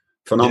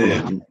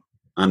phenomenal. Yeah.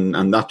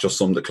 And that just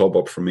summed the club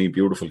up for me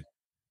beautifully.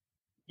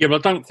 Yeah,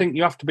 but I don't think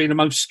you have to be the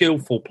most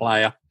skillful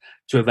player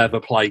to have ever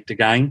played the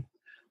game.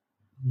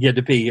 Yeah,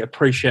 to be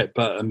appreciated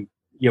by a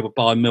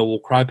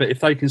Millwall crowd. But if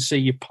they can see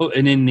you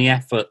putting in the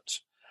effort,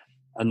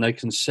 and they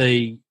can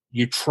see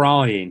you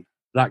trying,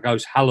 that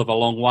goes hell of a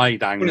long way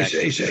down there.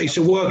 It's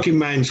a working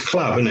man's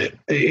club, isn't it?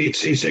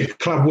 It's a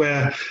club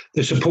where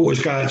the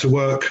supporters go out to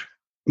work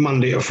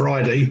Monday to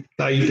Friday.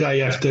 They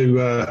have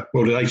to,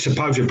 they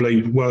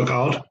supposedly work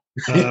hard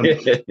and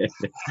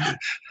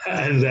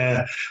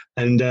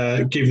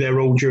give their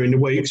all during the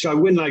week. So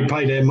when they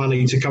pay their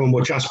money to come and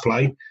watch us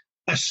play,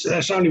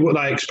 that's only what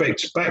they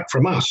expect back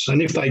from us.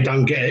 And if they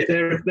don't get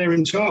it, they're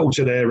entitled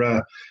to their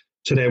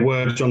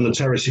words on the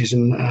terraces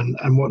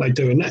and what they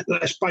do. And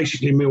that's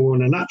basically Millwall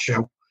in a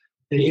nutshell.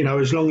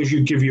 As long as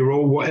you give your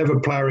all, whatever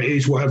player it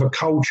is, whatever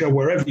culture,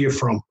 wherever you're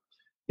from,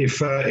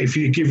 if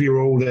you give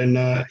your all, then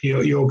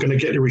you're going to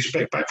get the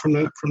respect back from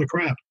the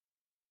crowd.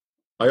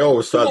 I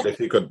always felt if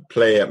you could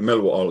play at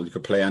Millwall, you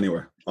could play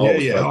anywhere. I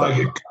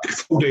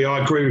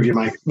agree with you,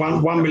 mate.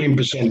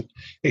 1,000,000%.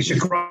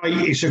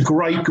 It's a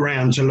great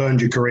ground to learn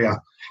your career.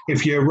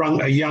 If you're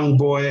a young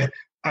boy,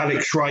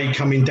 Alex Ray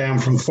coming down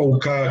from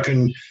Falkirk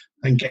and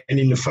getting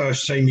in the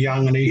first team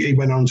young, and he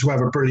went on to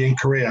have a brilliant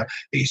career.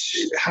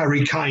 It's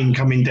Harry Kane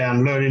coming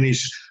down, learning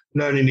his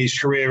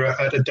career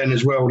at the Den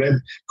as well.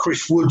 Then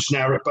Chris Woods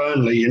now at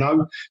Burnley.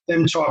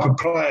 Them type of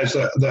players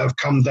that have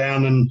come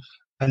down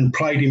and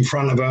played in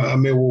front of a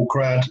Millwall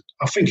crowd.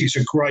 I think it's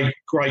a great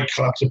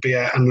club to be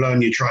at and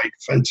learn your trade.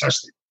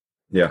 Fantastic.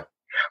 Yeah,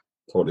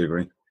 totally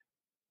agree.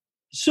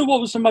 So what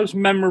was the most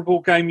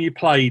memorable game you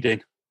played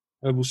in?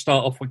 We'll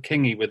start off with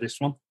Kingy with this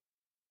one.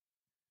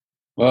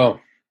 Well,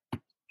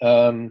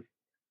 I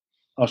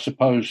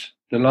suppose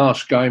the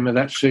last game of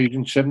that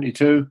season,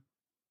 72,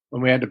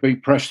 when we had to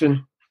beat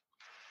Preston,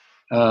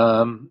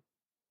 on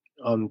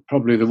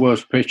probably the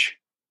worst pitch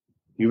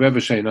you've ever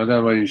seen. I don't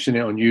know whether you've seen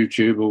it on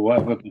YouTube or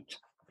whatever,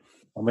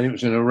 but it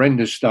was an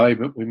horrendous day,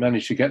 but we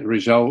managed to get the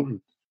result,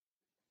 and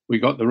we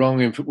got the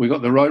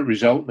right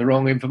result and the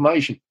wrong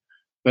information.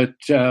 But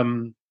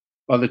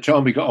by the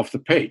time we got off the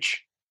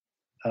pitch,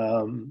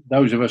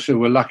 those of us who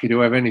were lucky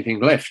to have anything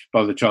left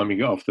by the time we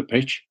got off the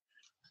pitch,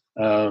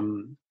 I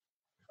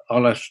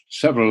lost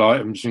several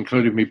items,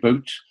 including my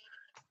boots.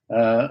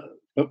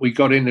 But we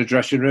got in the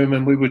dressing room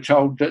and we were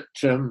told that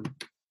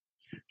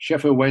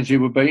Sheffield Wednesday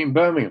were beating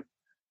Birmingham,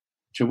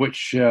 to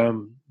which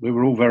we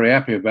were all very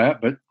happy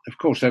about, but of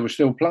course they were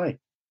still playing.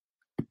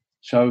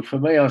 So for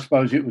me, I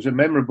suppose it was a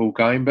memorable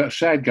game, but a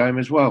sad game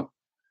as well.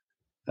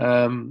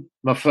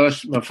 My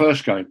first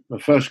game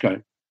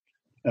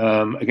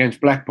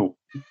against Blackpool,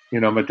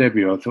 my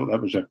debut. I thought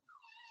that was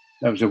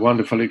that was a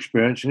wonderful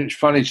experience. And it's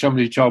funny,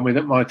 somebody told me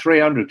that my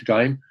 300th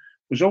game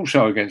was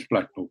also against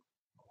Blackpool,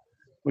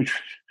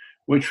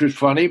 which was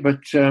funny.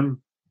 But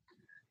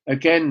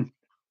again,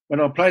 when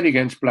I played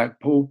against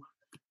Blackpool,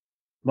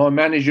 my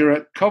manager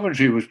at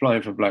Coventry was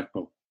playing for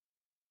Blackpool.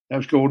 That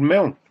was Gordon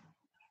Milne.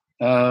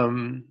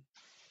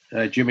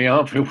 Jimmy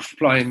Armfield was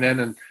playing then,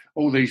 and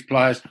all these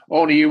players.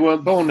 Arnie, you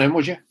weren't born then,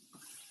 was you?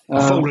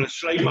 I've fallen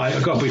asleep, mate.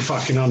 I've got to be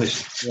fucking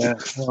honest. Yeah,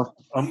 well,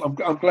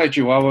 I'm glad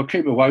you are. Well,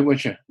 keep away,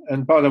 would you?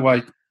 And by the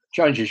way,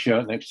 change your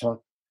shirt next time.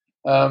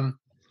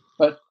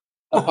 But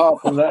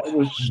apart from that, it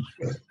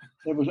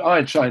was. I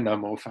ain't saying no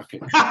more. Fuck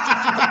it.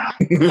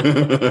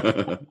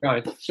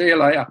 Okay, see you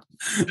later.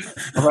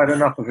 I've had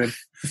enough of him.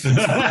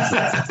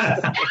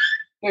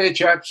 Here,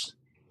 chaps.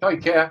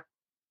 Take care.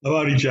 I'm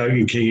only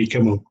joking, Kingy.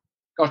 Come on.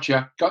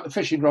 Gotcha. Got the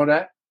fishing rod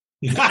out.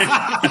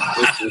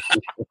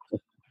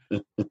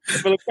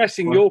 Well, I guess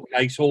in your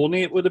case,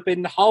 Horny, it would have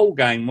been the whole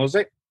game, was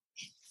it?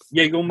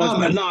 Yeah, you almost.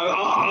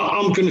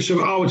 I'm going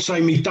to. I would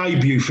say my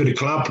debut for the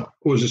club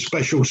was a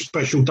special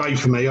day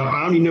for me.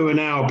 I only knew an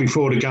hour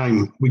before the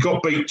game. We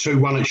got beat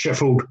 2-1 at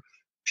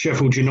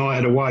Sheffield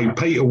United away.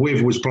 Peter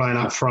Wiv was playing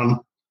up front.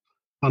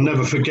 I'll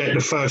never forget the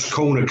first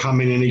corner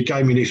coming, and he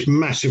gave me this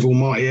massive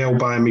almighty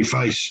elbow in my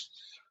face,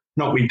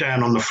 knocked me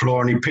down on the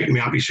floor, and he picked me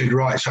up. He said,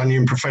 "Right, son,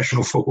 you're in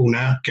professional football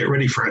now. Get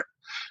ready for it."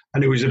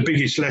 And it was the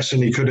biggest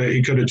lesson he could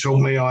have taught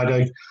me.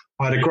 I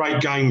had a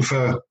great game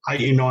for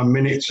 89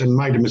 minutes and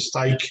made a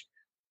mistake.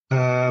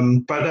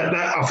 But that,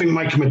 I think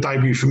making my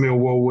debut for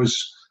Millwall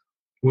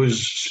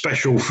was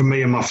special for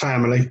me and my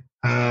family.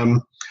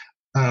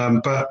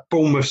 But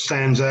Bournemouth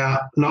stands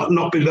out. Not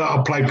that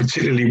I played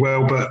particularly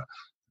well, but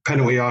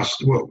penalty I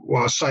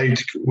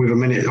saved with a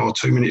minute or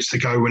 2 minutes to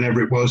go,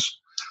 whenever it was.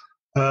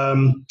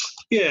 And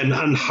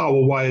Hull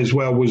away as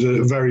well was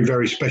a very,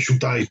 very special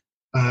day.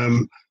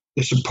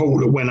 The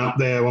support that went up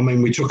there, I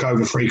mean, we took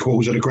over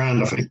 3/4 of the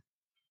ground, I think.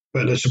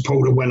 But the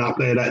support that went up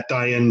there that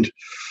day, and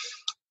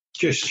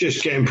just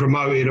getting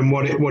promoted, and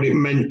what it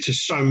meant to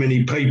so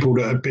many people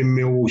that have been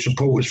Millwall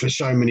supporters for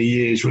so many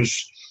years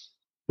was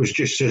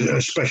just a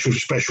special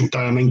day.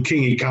 I mean,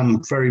 Kingy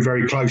come very,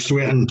 very close to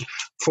it, and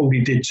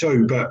Fordy did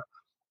too. But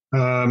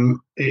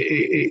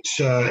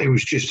it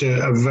was just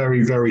a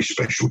very, very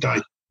special day.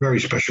 Very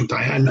special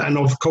day. And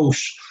of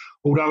course,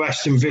 although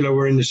Aston Villa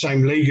were in the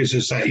same league as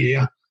us that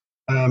year,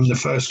 the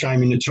first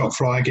game in the top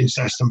flight against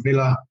Aston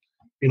Villa,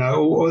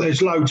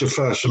 there's loads of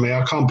firsts for me.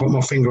 I can't put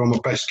my finger on my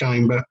best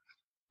game, but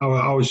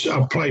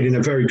I played in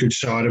a very good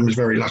side and was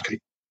very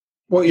lucky.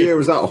 What year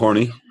was that,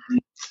 Horny?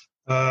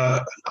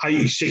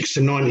 86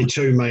 to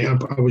 92, mate.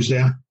 I was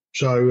there.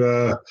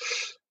 So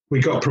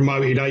we got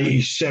promoted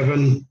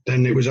 87,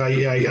 then it was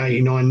 88,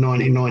 89,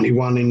 90,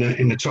 91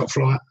 in the top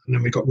flight, and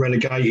then we got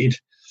relegated.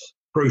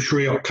 Bruce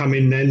Rioch come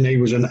in then. He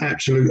was an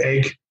absolute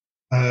egg.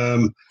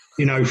 From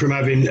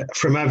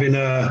having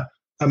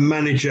a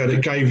manager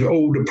that gave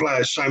all the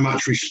players so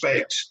much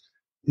respect,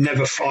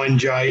 never fined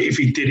Jay. If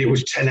he did, it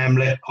was 10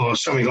 Hamlet or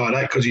something like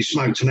that, because he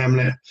smoked an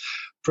Hamlet.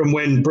 From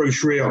when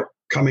Bruce Rioch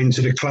come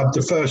into the club,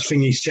 the first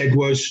thing he said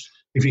was,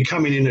 if you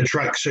come in a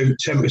tracksuit,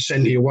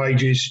 10% of your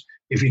wages.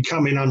 If you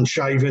come in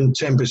unshaven,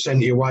 10%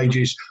 of your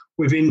wages.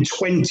 Within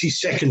 20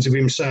 seconds of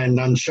him saying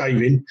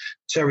unshaven,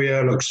 Terry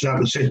Erlock stood up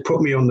and said,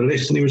 "Put me on the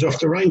list," and he was off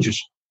to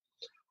Rangers.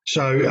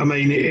 So, I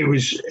mean, it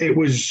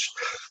was.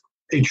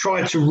 He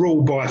tried to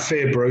rule by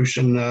fear, Bruce,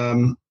 and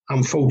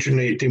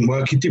unfortunately it didn't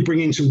work. He did bring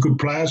in some good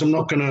players. I'm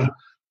not going to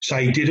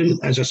say he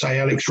didn't. As I say,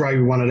 Alex Ray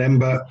was one of them,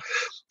 but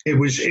it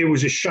was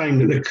a shame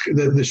that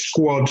the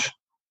squad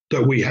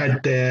that we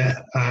had there,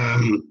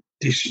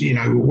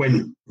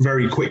 went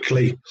very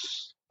quickly.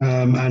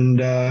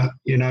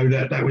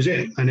 That was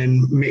it. And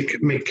then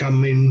Mick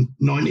come in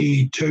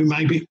 92,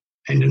 maybe,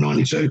 end of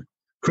 92,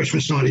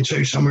 Christmas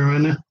 92, somewhere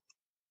around there.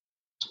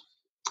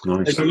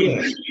 Nice. So,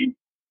 yeah.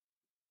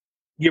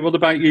 Yeah, what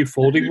about you,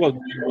 Fordy? What's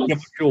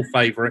your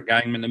favourite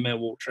game in the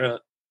Millwall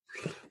shirt?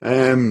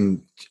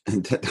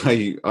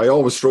 I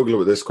always struggle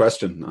with this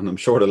question, and I'm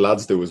sure the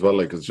lads do as well.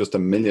 Like, it's just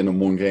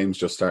 1,000,001 games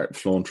just start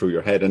flowing through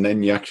your head, and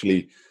then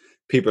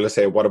people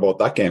say, "What about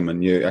that game?"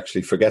 And you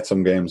actually forget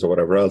some games or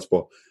whatever else.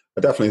 But I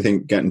definitely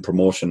think getting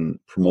promotion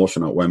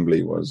at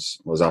Wembley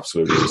was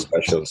absolutely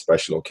a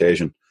special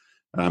occasion.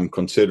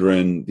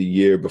 Considering the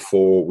year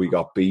before we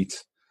got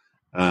beat.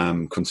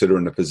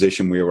 Considering the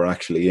position we were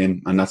actually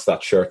in, and that's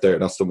that shirt there.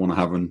 That's the one I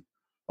have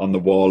on the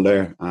wall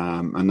there,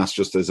 and that's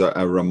just as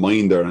a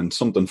reminder. And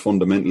something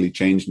fundamentally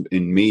changed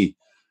in me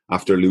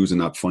after losing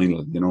that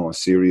final. A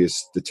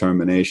serious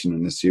determination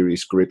and a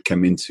serious grit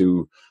came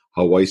into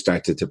how I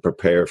started to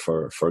prepare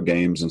for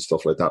games and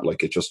stuff like that.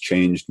 Like, it just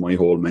changed my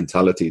whole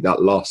mentality.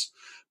 That loss,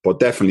 but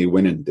definitely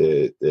winning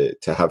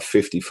to have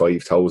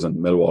 55,000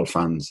 Millwall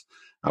fans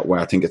at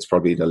where I think it's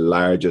probably the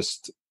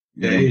largest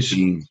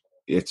team.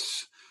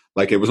 It's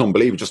like, it was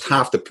unbelievable. Just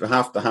half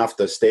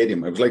the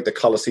stadium. It was like the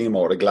Coliseum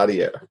or the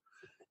Gladiator,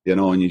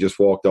 and you just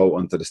walked out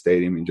onto the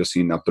stadium and just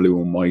seen that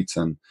blue and white,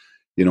 and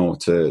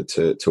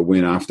to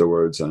win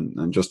afterwards,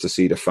 and just to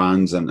see the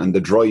fans and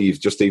the drive,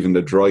 just even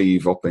the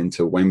drive up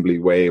into Wembley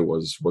Way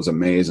was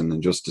amazing,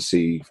 and just to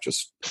see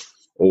just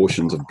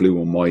oceans of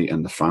blue and white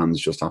and the fans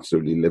just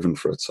absolutely living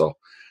for it. So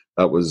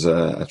that was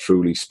a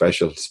truly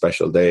special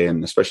day,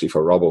 and especially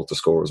for Robbo to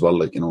score as well,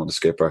 the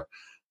skipper,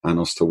 and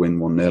us to win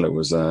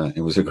 1-0.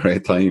 It was a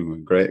great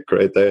time, great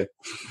day.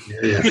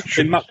 It could have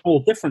been much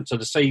more different to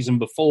the season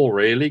before,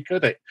 really,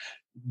 could it?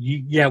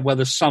 Where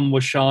the sun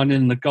was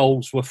shining, the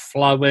goals were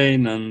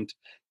flowing, and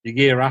the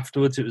year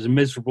afterwards it was a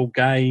miserable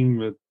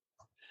game.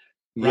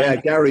 Yeah,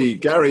 Gary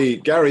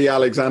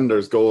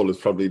Alexander's goal is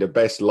probably the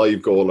best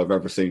live goal I've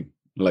ever seen.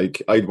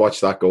 Like, I'd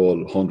watched that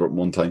goal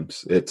 101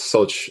 times. It's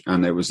such,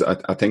 and it was,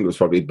 I think it was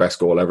probably the best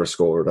goal ever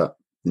scored at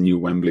the new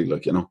Wembley,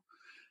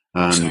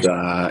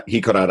 and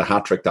he could have had a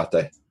hat-trick that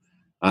day.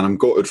 And I'm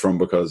gutted for him,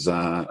 because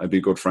I'd be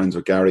good friends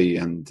with Gary,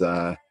 and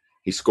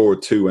he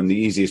scored 2, and the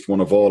easiest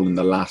one of all in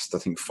the last, I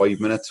think, 5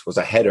 minutes was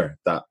a header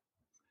that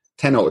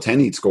 10 out of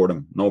 10 he'd scored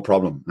him, no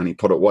problem. And he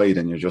put it wide,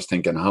 and you're just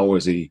thinking, how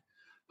has he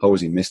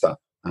missed that?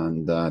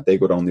 And they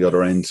go down the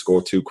other end,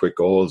 score 2 quick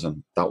goals,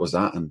 and that was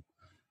that. And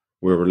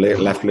we were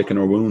left licking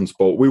our wounds,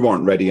 but we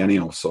weren't ready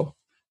anyhow, so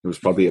it was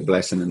probably a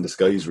blessing in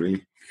disguise,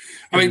 really.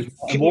 I mean,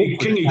 Kingy,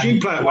 did you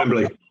play at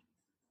Wembley?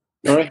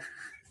 Sorry?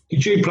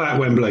 Did you play at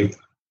Wembley?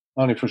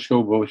 Only for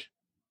schoolboys.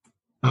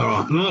 All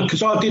right. No,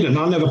 because I didn't.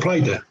 I never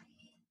played there.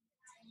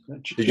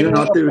 Did you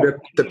not do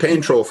the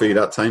Payne Trophy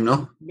that time,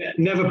 no?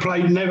 Never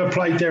played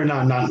there.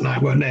 No,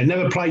 weren't there.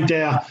 Never played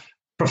there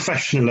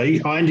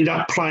professionally. I ended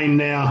up playing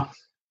there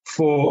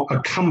for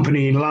a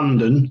company in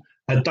London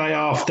a day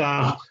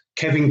after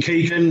Kevin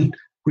Keegan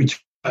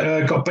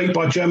got beat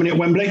by Germany at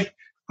Wembley.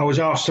 I was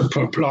asked to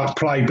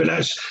play, but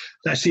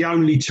that's the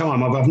only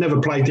time. I've never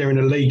played there in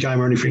a league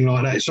game or anything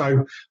like that.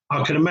 So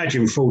I can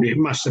imagine, Fordy, it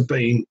must have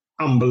been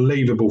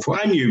unbelievable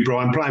and you,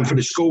 Brian, playing for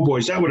the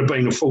schoolboys. That would have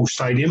been a full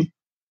stadium.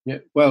 Yeah,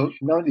 well,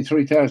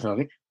 93,000, I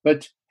think.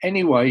 But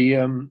anyway,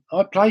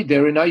 I played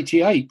there in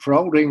 '88 for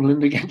Old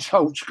England against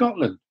Old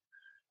Scotland,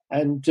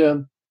 and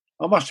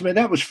I must admit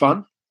that was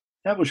fun.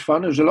 There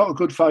was a lot of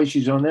good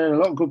faces on there, and a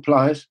lot of good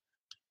players.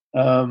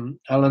 Alan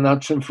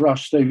Hudson for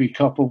us, Stevie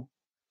Coppell,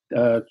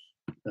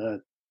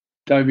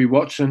 Davey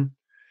Watson,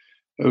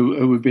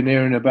 who we've been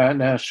hearing about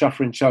now,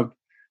 suffering so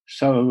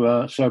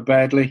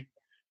badly.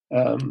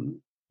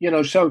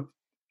 So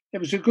it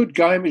was a good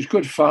game. It was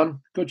good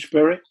fun, good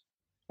spirit.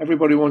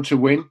 Everybody wants to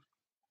win,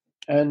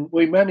 and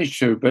we managed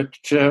to. But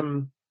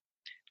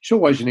it's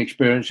always an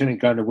experience, isn't it,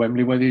 going to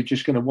Wembley, whether you're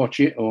just going to watch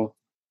it or,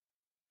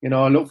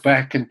 I look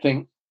back and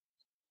think,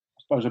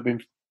 I suppose I've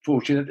been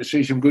fortunate to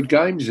see some good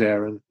games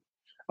there. And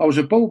I was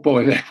a ball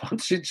boy there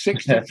once in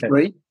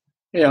 '63.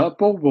 Yeah, a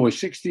ball boy,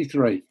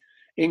 '63.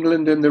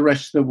 England and the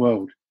rest of the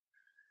world.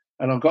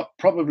 And I've got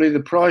probably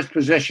the prized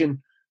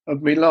possession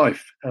of my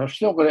life. And I've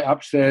still got it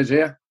upstairs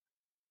here.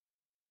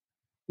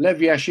 Lev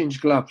Yashin's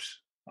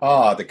gloves.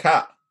 Ah, the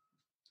cat.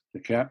 The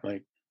cat,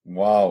 mate.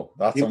 Wow,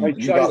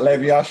 you got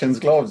Lev Yashin's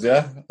gloves,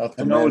 yeah? That's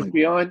and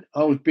amazing.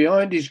 I was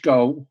behind his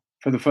goal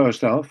for the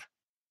first half.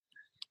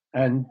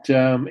 And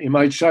he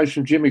made saves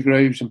from Jimmy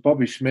Greaves and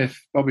Bobby Smith,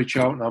 Bobby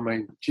Charlton. I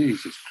mean,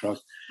 Jesus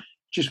Christ.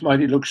 Just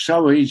made it look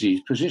so easy.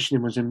 His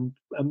positioning was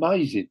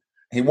amazing.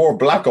 He wore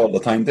black all the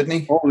time, didn't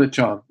he? All the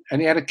time. And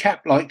he had a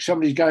cap like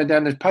somebody's going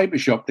down the paper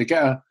shop to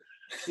get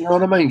you know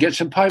what I mean? Get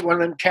some paper, one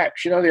of them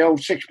caps, the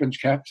old sixpence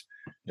caps.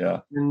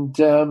 Yeah.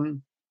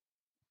 And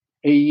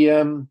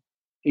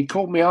he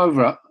called me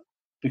over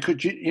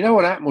because you know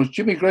what happened was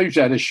Jimmy Greaves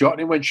had a shot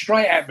and he went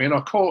straight at me and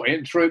I caught it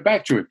and threw it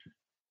back to him.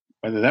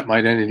 Whether that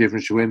made any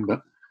difference to him,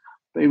 but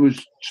he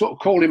was sort of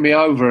calling me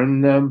over,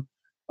 and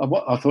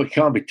I thought, he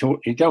can't be taught.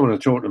 He don't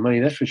want to talk to me,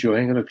 that's for sure.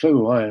 He ain't got a clue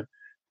who I am.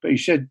 But he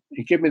said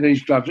he'd give me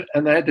these gloves,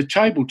 and they had the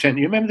table tennis.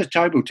 You remember the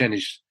table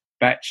tennis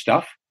bat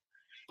stuff?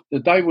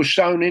 That they were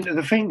sewn into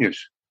the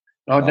fingers.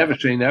 I'd never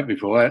seen that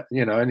before,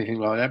 anything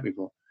like that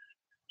before.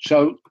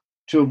 So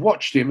to have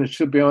watched him and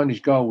stood behind his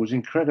goal was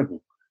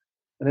incredible.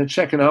 And then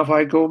second half, I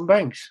had Gordon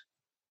Banks.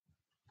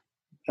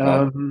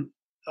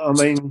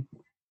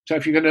 So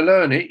if you're going to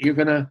learn it, you're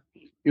going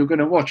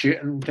to watch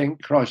it and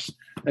think, Christ,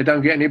 they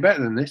don't get any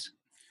better than this.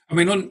 I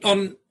mean,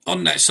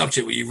 on that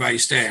subject what you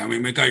raised there, I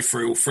mean, we'll go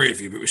through all three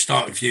of you, but we'll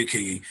start with you,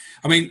 Kingy.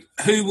 I mean,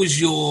 who was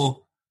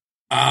your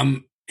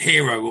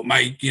hero? What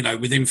made,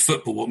 within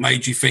football, what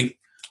made you think,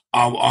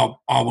 I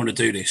want to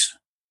do this?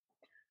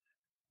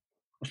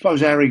 I suppose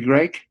Harry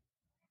Gregg,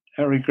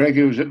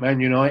 who was at Man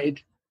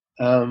United.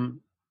 I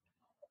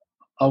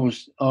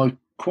was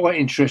quite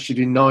interested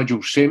in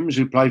Nigel Sims,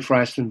 who played for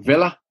Aston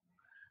Villa,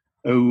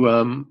 who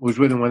was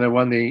with them when they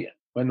won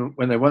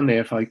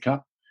the FA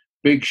Cup.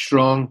 Big,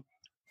 strong,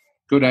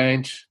 good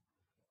hands,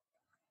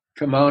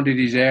 commanded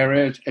his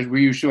area as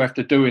we used to have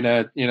to do in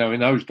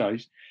those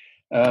days.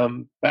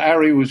 But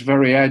Harry was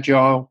very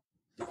agile,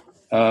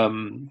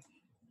 and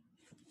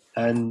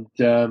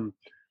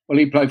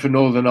he played for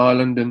Northern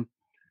Ireland, and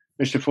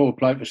Mr. Ford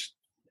played for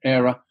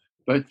Era.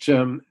 But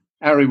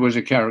Harry was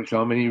a character.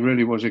 I mean, he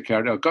really was a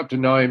character. I got to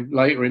know him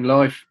later in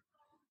life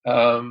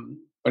when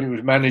he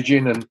was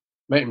managing, and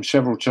met him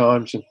several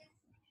times, and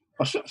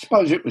I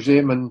suppose it was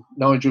him and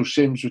Nigel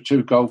Sims were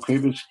two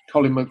goalkeepers.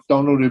 Colin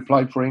McDonald, who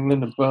played for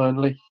England and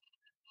Burnley,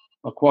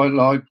 I quite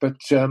liked. But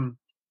then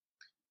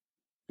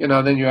you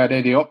had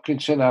Eddie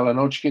Hopkinson, Alan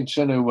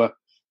Hodgkinson, who were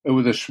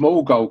the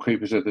small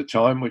goalkeepers at the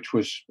time, which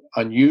was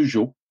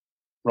unusual.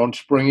 Ron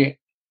Springett.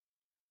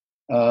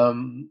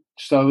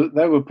 So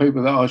they were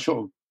people that I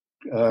sort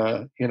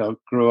of,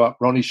 grew up.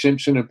 Ronnie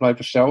Simpson, who played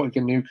for Celtic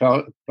and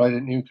Newcastle, played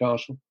at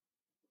Newcastle.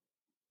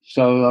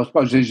 So I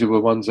suppose these are the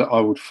ones that I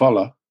would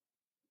follow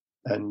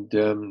and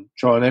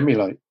try and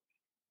emulate.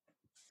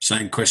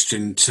 Same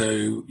question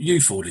to you,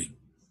 40.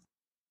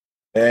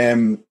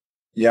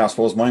 Yeah, I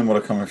suppose mine would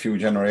have come a few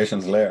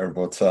generations later,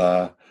 but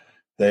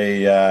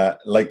they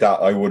like that.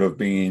 I would have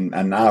been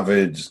an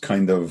avid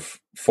kind of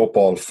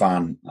football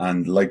fan,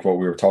 and like what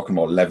we were talking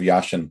about, Levi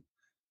Ashen.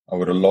 I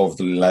would have loved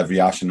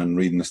Levi Ashen and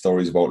reading the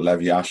stories about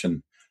Levi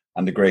Ashen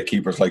and the great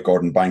keepers like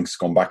Gordon Banks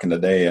going back in the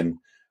day. And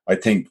I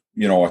think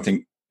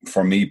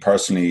for me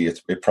personally,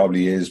 it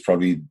probably is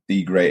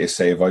the greatest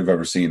save I've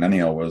ever seen.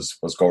 Anyhow, was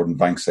Gordon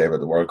Banks' save at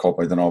the World Cup.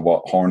 I don't know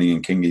what Horney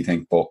and Kingy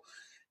think, but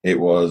it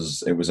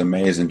was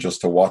amazing just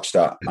to watch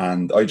that.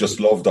 And I just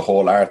loved the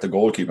whole art of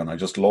goalkeeping. I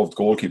just loved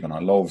goalkeeping. I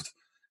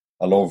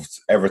loved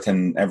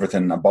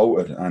everything about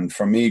it. And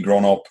for me,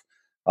 growing up,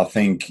 I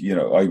think,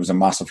 I was a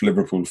massive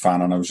Liverpool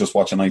fan, and I was just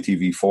watching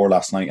ITV4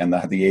 last night, and they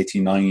had the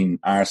 89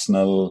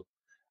 Arsenal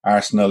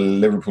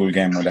Liverpool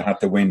game where they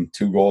had to win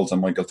 2 goals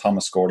and Michael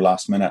Thomas scored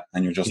last minute.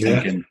 And you're just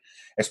thinking,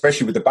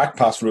 especially with the back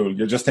pass rule,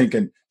 you're just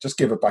thinking, just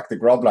give it back to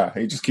Grobler.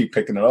 He just keep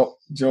picking it up.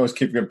 You always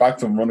keep it back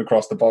to him, run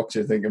across the box.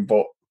 You're thinking,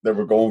 but they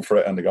were going for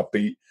it and they got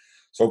beat.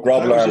 So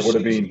Grobler would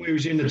have been. We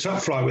was in the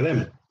top flight with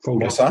them.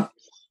 What's that?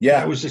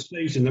 Yeah, that was the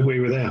season that we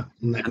were there.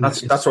 And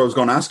that's what I was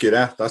going to ask you.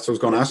 That's what I was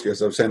going to ask you.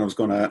 As I was saying,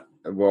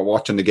 we were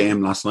watching the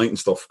game last night and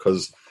stuff,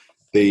 because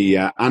the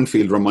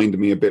Anfield reminded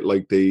me a bit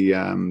like the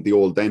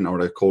old Den or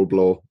the Cold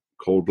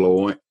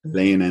Blow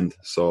Lane end.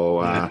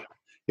 So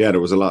there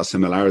was a lot of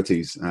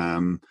similarities.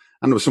 And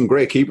there were some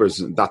great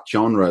keepers in that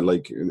genre,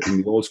 like in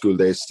the old school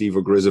days, Steve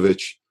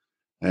Ogrizovic,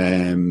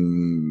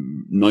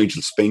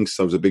 Nigel Spinks.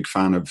 I was a big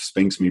fan of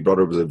Spinks. My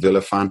brother was a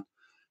Villa fan.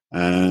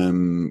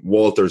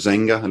 Walter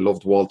Zenga. I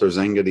loved Walter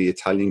Zenga, the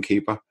Italian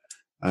keeper.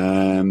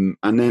 And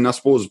then I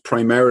suppose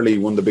primarily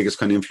one of the biggest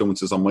kind of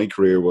influences on my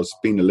career was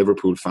being a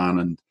Liverpool fan,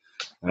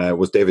 and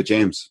was David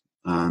James.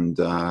 And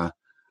I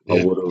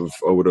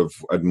would have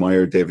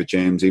admired David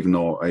James, even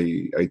though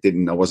I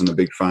wasn't a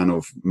big fan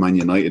of Man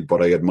United,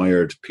 but I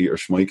admired Peter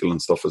Schmeichel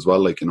and stuff as well.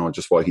 Like,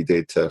 just what he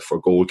did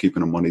for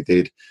goalkeeping and what he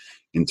did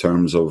in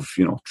terms of,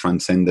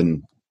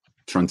 transcending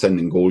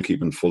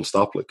goalkeeping full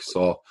stop. Like,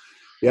 so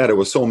yeah, there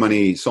was so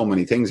many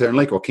things there. And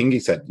like what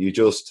Kingy said, you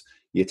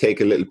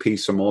take a little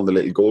piece from all the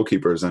little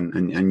goalkeepers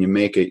and you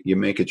make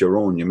it your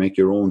own. You make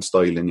your own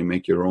style and you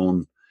make your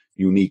own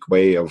unique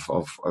way of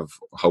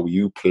how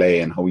you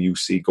play and how you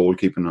see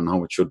goalkeeping and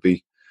how it should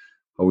be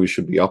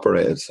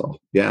operated. So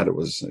yeah, it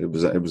was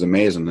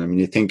amazing. I mean,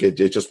 you think it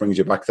just brings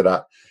you back to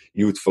that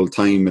youthful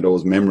time with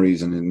those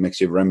memories, and it makes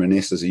you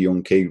reminisce as a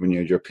young kid when you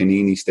had your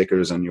Panini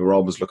stickers and you were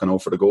always looking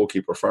out for the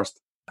goalkeeper first.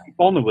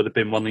 Bonner would have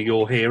been one of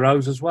your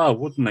heroes as well,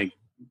 wouldn't he?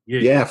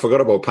 Yeah, I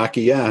forgot about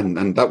Packie. Yeah,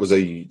 and that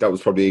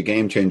was probably a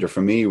game changer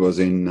for me. Was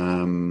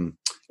in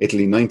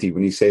Italy '90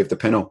 when he saved the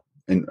penalty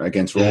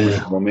against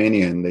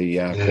Romania in the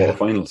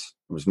quarterfinals.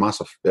 It was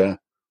massive. Yeah,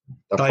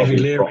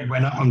 David Leary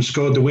went up and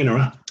scored the winner.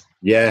 Huh?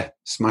 Yeah,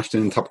 smashed it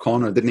in the top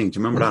corner, didn't he? Do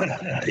you remember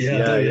that?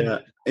 yeah.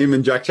 Him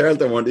and Jack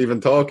Charlton weren't even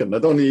talking. They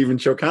don't even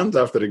shook hands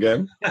after the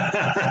game.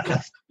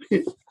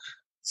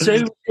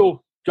 So,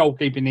 your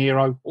goalkeeping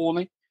hero,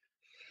 Orny?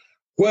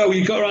 Well,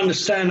 you've got to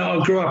understand that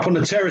I grew up on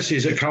the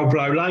terraces at Cold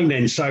Blow Lane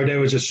then, so there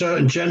was a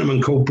certain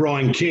gentleman called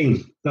Brian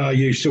King that I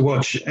used to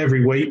watch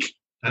every week,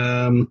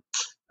 and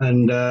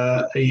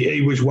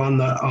he was one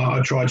that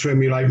I tried to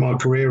emulate my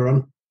career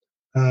on.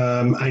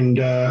 And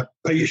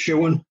Peter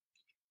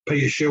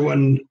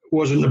Shilton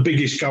wasn't the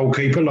biggest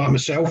goalkeeper like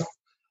myself,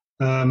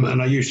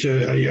 and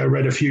I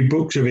read a few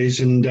books of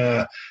his, and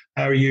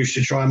how he used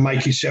to try and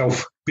make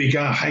himself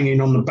bigger, hanging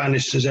on the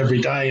banisters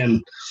every day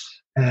and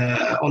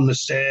on the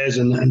stairs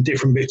and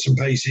different bits and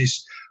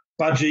pieces.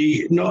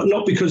 Budgie,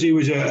 not because he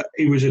was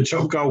a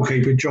top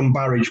goalkeeper, John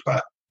Burridge,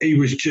 but he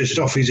was just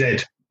off his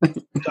head.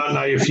 Don't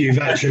know if you've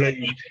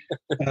actually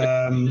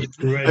read.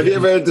 Have you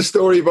ever heard the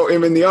story about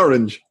him in the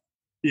Orange?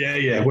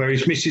 Yeah, where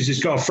his missus has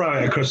got to throw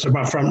it across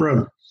my front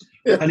room.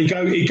 Yeah. And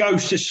he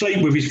goes to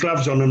sleep with his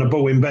gloves on and a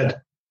ball in bed.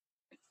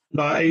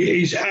 Like,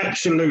 he's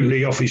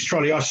absolutely off his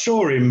trolley. I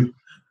saw him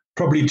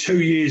probably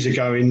 2 years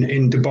ago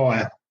in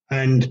Dubai,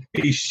 and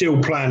he's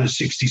still playing at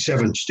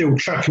 67, still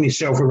chucking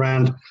himself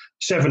around,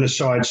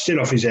 7-a-side,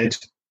 still off his head.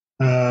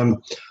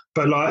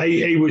 But like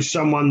he was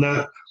someone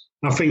that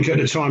I think at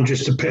the time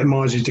just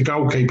epitomises the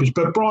goalkeepers.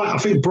 But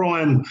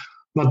Brian,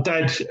 my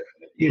dad,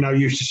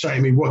 used to say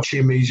to me, watch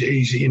him, he's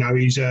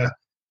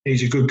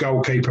a good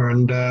goalkeeper.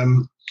 And,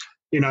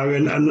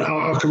 and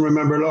I can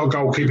remember a lot of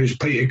goalkeepers,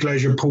 Peter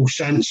Glazier, Paul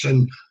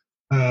Sanson.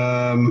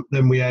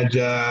 Then we had,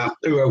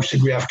 who else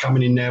did we have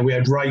coming in there? We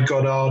had Ray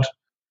Goddard,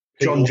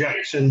 John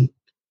Jackson.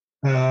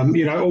 All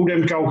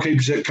them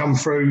goalkeepers that come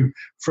through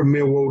from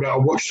Millwall that I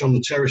watched on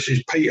the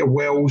terraces, Peter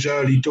Wells,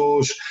 early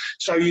doors.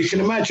 So you can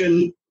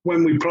imagine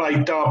when we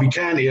played Derby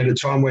County at the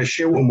time where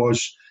Shilton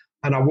was,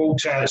 and I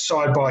walked out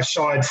side by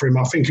side for him.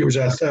 I think it was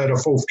our third or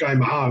fourth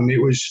game at home.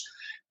 It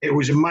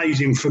was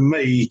amazing for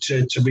me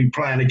to be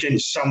playing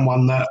against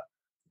someone that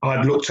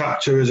I'd looked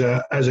up to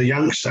as a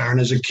youngster and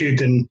as a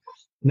kid, and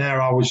now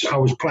I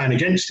was playing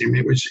against him.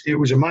 It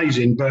was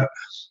amazing. But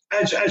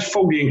as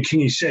Fordy and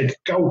Kingy said,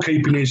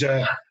 goalkeeping is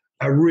a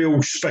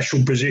real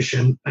special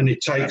position, and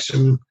it takes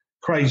some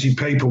crazy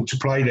people to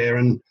play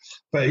there.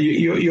 But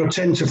you'll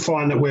tend to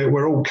find that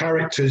we're all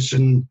characters,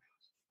 and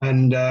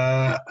we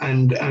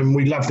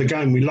love the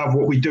game. We love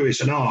what we do.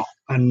 It's an art,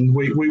 and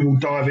we will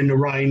dive in the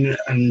rain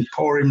and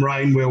pouring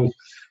rain. We'll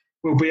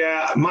be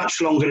out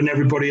much longer than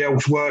everybody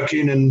else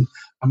working and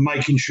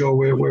making sure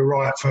we're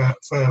right for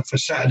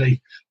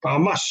Saturday. But I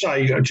must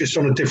say, just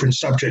on a different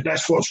subject,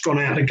 that's what's gone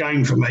out of the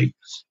game for me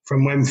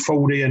from when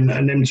Fordy and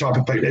them type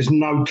of people. There's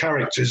no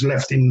characters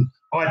left in,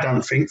 I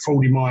don't think,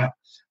 Fordy might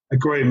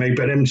agree with me,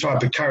 but them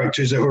type of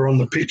characters that were on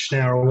the pitch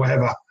now or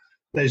whatever,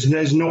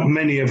 there's not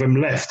many of them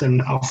left.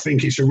 And I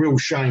think it's a real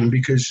shame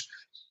because,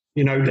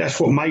 that's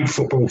what made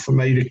football for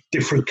me, the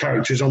different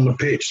characters on the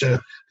pitch,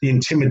 the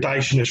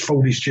intimidation, as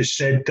Fordy's just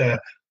said, the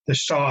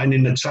starting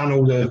in the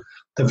tunnel, the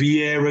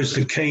Vieiras,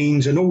 the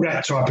Keanes, and all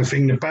that type of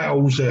thing, the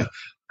Battles, the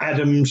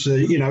Adams,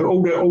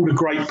 all the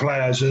great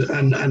players,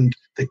 and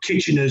the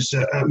Kitcheners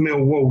at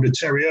Millwall, the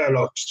Terry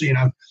Erlocks,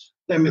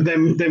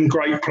 them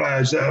great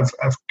players that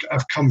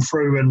have come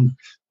through, and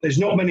there's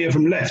not many of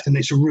them left, and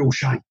it's a real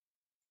shame.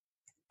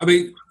 I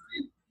mean,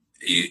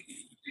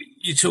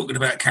 you're talking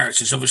about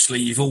characters. Obviously,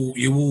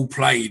 you all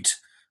played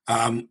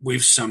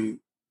with some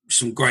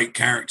great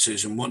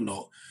characters and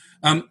whatnot.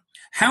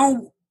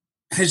 How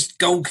has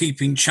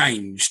goalkeeping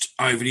changed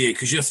over the year?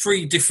 Because you're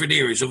three different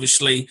eras.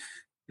 Obviously,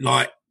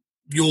 like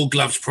your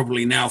gloves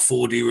probably now,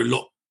 Fordy,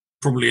 are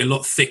probably a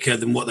lot thicker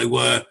than what they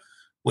were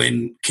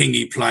when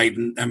Kingy played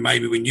and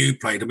maybe when you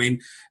played. I mean,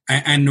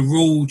 and the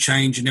rule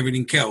change and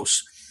everything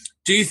else.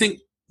 Do you think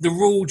the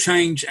rule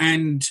change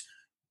and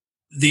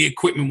the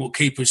equipment what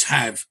keepers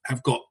have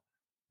got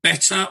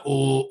better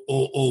or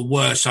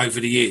worse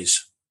over the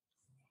years?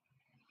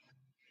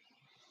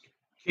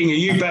 Kingy,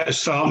 you better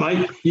start,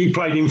 mate. You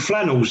played in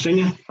flannels, didn't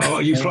you? Oh,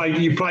 you played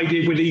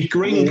it with the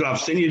green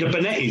gloves, didn't you? The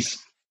Benettis.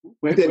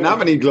 He didn't have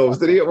any gloves,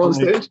 did he? At one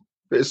stage,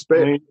 bit of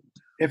spit.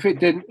 If it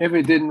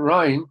didn't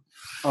rain,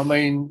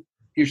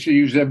 used to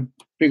use them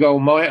big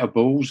old mitre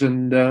balls,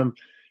 and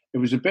it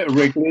was a bit of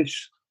wrigglies,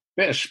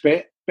 bit of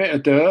spit, bit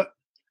of dirt,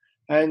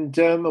 and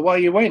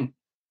away you went.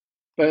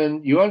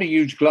 And you only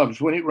used gloves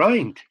when it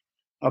rained.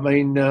 I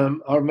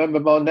remember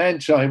my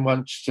nan saying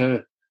once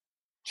to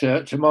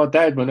my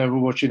dad when they were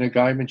watching a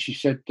game, and she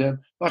said,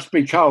 "Must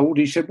be cold."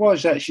 He said, "Why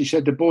is that?" She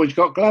said, "The boy's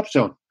got gloves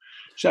on."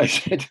 So he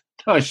said,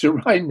 "No, it's the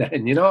rain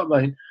then." You know what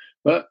I mean?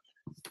 But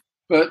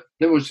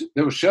there was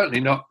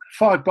certainly not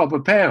 £5 a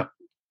pair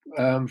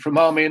from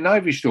Army and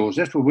Navy stores.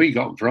 That's where we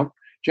got them from.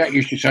 Jack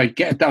used to say,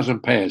 "Get a dozen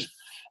pairs,"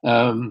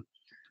 and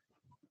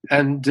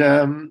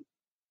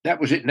that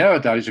was it.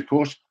 Nowadays, of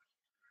course,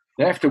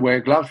 they have to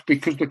wear gloves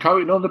because the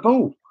coating on the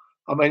ball.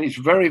 It's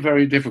very,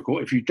 very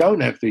difficult if you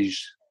don't have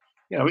these.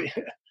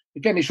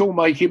 Again, it's all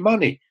making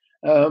money.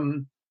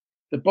 The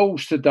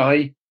balls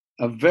today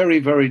are very,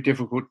 very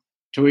difficult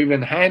to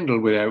even handle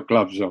without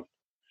gloves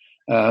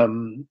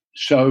on.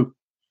 So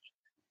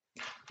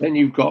then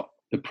you've got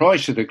the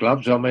price of the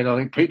gloves. I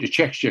think Peter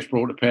Cech's just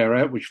brought a pair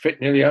out which fit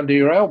nearly under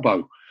your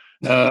elbow,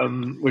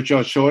 which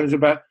I saw. It was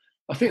about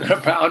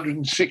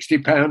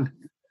 £160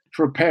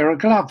 for a pair of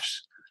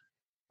gloves.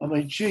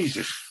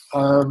 Jesus.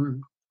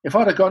 If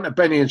I'd have gone to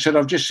Benny and said,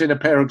 "I've just seen a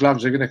pair of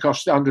gloves, they're going to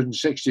cost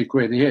 160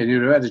 quid,"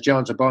 you'd have had a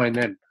chance of buying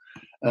them.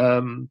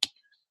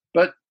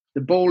 But the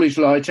ball is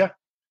lighter.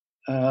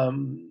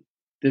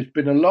 There's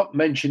been a lot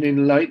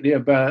mentioning lately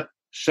about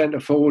centre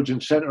forwards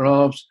and centre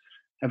halves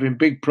having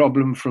big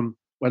problem from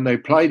when they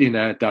played in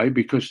our day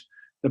because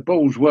the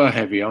balls were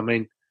heavy.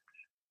 I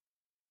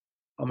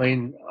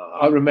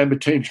remember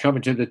teams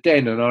coming to the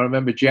Den, and I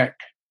remember Jack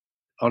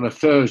on a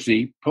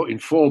Thursday putting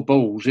 4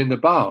 balls in the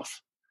bath.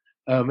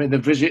 In the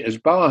visitors'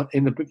 bath,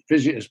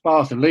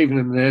 and leaving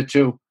them there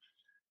till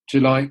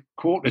like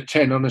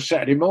 10:15 on a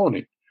Saturday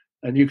morning.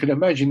 And you can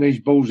imagine these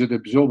balls would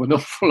absorb an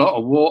awful lot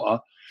of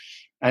water,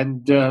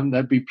 and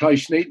they'd be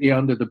placed neatly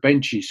under the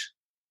benches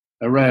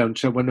around.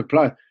 So when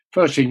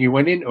first thing you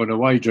went into an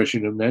away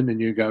dressing room then, and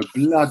you go,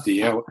 "Bloody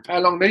hell, how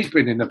long these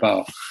been in the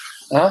bath?"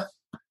 Huh?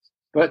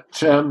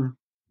 But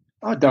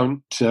I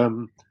don't.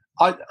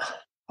 I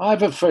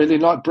have a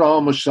feeling, like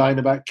Brian was saying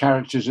about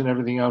characters and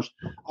everything else.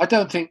 I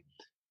don't think.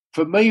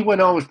 For me, when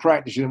I was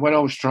practicing, when I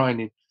was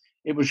training,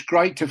 it was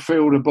great to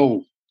feel the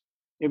ball.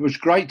 It was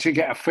great to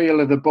get a feel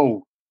of the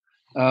ball.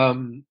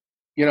 With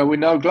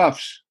no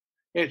gloves.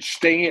 It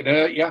sting, it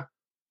hurt you,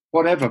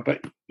 whatever,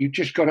 but you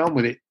just got on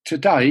with it.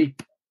 Today,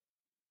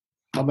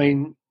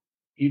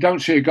 you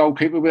don't see a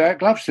goalkeeper without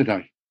gloves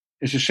today.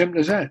 It's as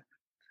simple as that.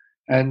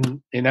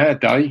 And in our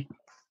day,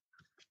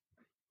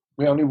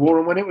 We only wore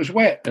them when it was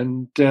wet.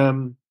 And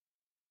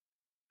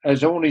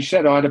as Orny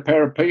said, I had a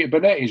pair of Peter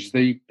Bonettis,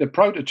 the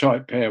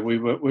prototype pair. We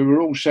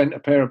were all sent a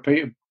pair of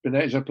Peter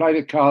Bonettis. I played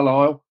at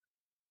Carlisle.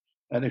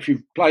 And if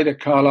you've played at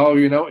Carlisle,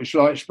 you know what it's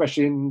like,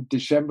 especially in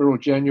December or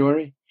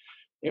January.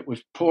 It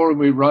was pouring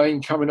with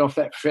rain coming off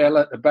that fell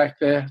at the back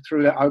there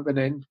through that open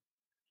end.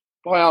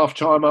 By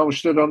half-time, I was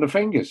stood on the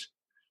fingers.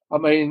 I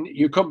mean,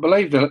 you couldn't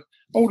believe that.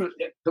 All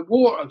the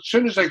water, as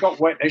soon as they got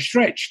wet, they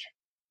stretched.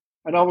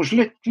 And I was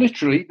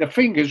literally, the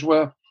fingers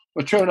were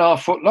 2.5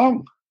 foot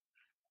long.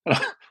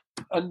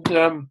 And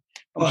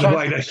by the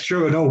way, that's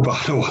true and all, by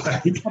the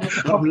way.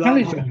 I'm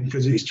laughing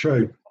because it's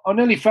true. I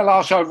nearly fell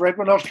arse over head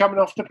when I was coming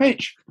off the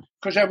pitch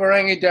because they were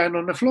hanging down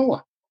on the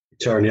floor.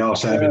 Turn the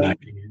arse having that.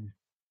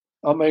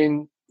 I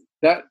mean,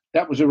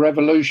 that was a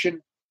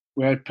revolution.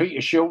 We had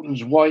Peter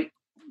Shilton's white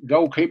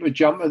goalkeeper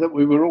jumper that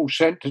we were all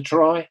sent to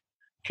try.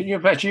 Can you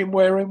imagine him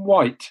wearing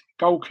white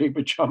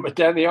goalkeeper jumper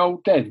down the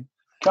old den?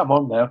 Come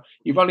on now.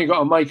 You've only got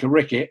to make a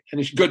ricket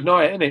and it's good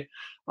night, isn't it?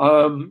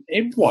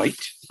 In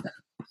white.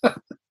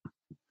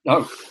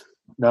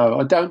 No,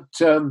 I don't.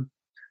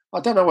 I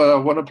don't know whether I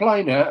want to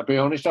play now, to be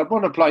honest. I'd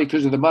want to play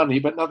because of the money,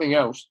 but nothing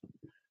else.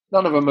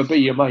 None of them would be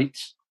your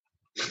mates.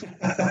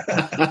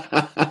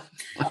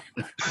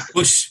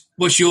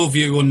 What's your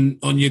view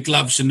on your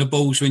gloves and the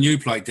balls when you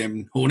played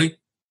them, Horny?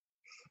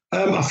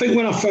 I think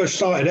when I first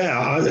started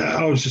out,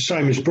 I was the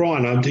same as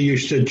Brian. I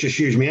used to just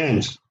use my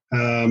hands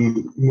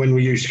when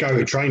we used to go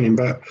to training.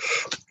 But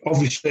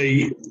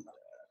obviously,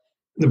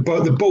 the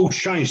ball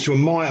changed to a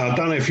Mitre. I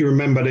don't know if you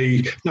remember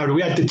we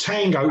had the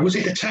Tango. Was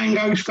it the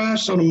Tangos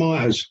first or the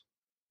Mitres?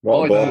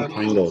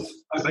 Tangos.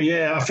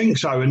 Yeah, I think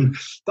so. And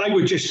they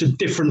were just a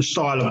different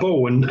style of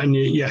ball. And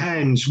your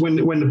hands, when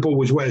the ball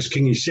was wet, as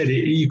Kingy said,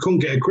 you couldn't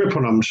get a grip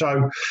on them.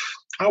 So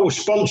I was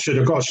sponsored.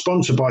 I got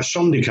sponsored by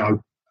Sondico.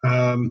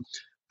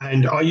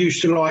 And I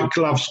used to like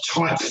gloves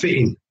tight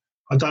fitting.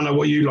 I don't know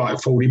what you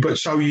like, Fordy, but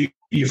so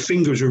your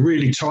fingers were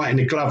really tight in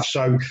the gloves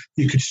so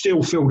you could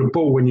still feel the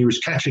ball when you was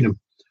catching them.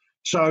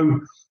 So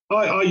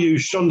I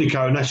used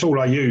Sondico, and that's all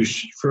I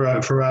used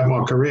throughout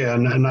my career,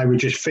 and they were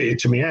just fitted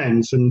to my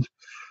hands. And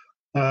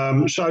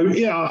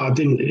I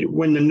didn't.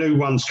 When the new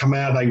ones come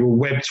out, they were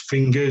webbed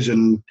fingers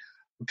and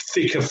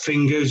thicker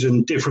fingers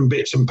and different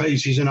bits and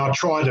pieces. And I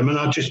tried them, and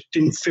I just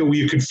didn't feel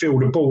you could feel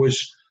the ball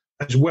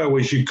as well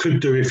as you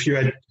could do if you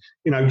had,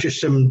 just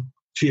some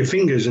to your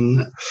fingers.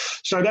 And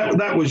so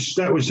that was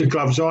the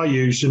gloves I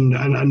used,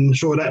 and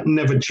sort of that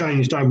never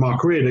changed over my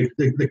career.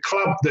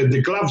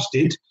 The gloves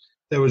did.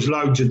 There was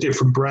loads of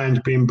different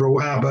brands being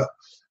brought out, but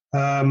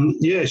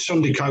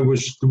Sondico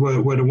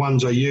were the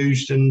ones I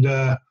used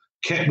and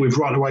kept with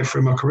right away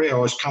through my career. I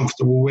was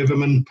comfortable with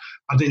them, and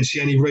I didn't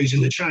see any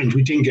reason to change.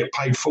 We didn't get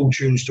paid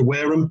fortunes to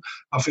wear them.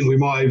 I think we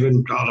might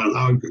even, I don't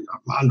know,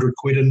 100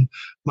 quid and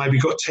maybe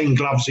got 10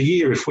 gloves a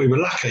year if we were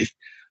lucky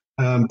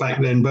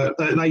back then. But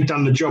they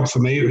done the job for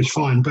me. It was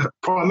fine. But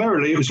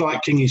primarily, it was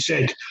like Kingy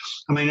said.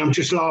 I mean, I'm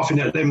just laughing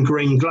at them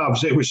green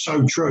gloves. It was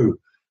so true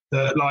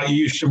that you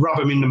used to rub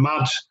them in the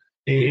mud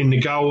in the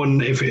goal,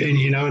 and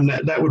and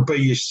that would be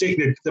your stick.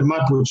 The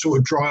mud would sort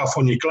of dry off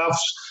on your gloves,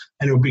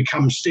 and it would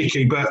become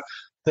sticky. But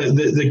they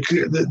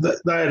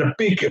had a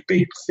big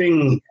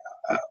thing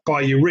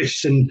by your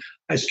wrists, and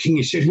as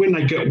Kingy said, when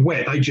they get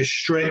wet, they just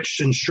stretch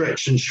and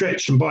stretch and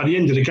stretch, and by the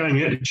end of the game,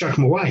 you had to chuck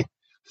them away.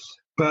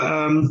 But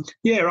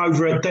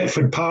over at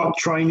Deptford Park,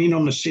 training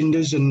on the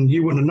cinders, and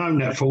you wouldn't have known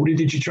that, Fordy.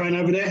 Did you train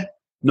over there?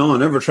 No, I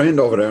never trained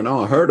over there.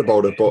 No, I heard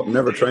about it, but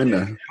never trained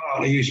there.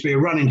 There used to be a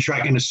running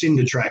track and a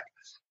cinder track.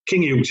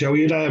 Kingy will tell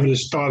you they have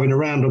us diving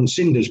around on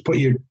cinders, put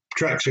your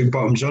tracksuit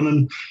bottoms on,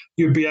 and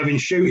you'd be having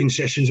shooting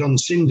sessions on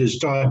cinders,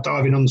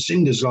 diving on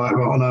cinders like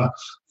on a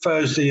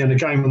Thursday and a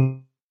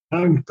game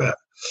on. But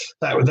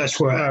that's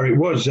how it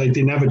was. They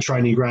didn't have a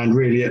training ground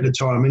really at the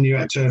time, and you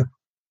had to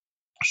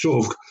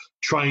sort of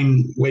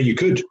train where you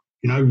could.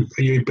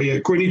 You'd be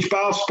at Greenwich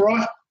Baths,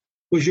 Brian?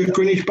 Was you at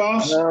Greenwich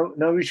Baths? No,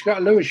 we used to go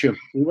to Lewisham.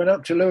 We went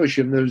up to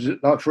Lewisham. There was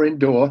for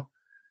indoor.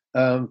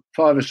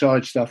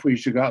 Five-a-side stuff, we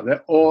used to go up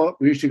there, or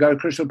we used to go to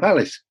Crystal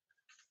Palace.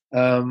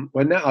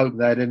 When that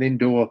opened, they had an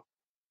indoor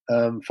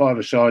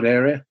five-a-side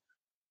area,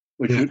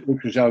 which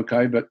was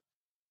okay. But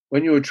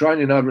when you were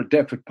training over at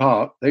Deptford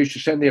Park, they used to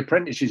send the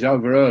apprentices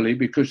over early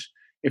because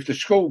if the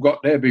school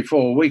got there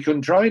before, we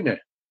couldn't train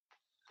there.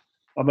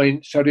 I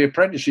mean, so the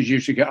apprentices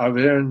used to get over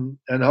there and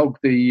hog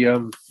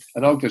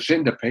the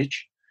cinder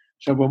pitch.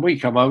 So when we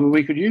come over,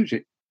 we could use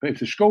it. But if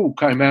the school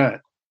came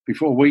out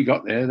before we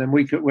got there, then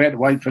we had to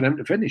wait for them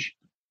to finish.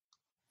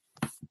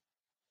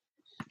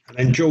 And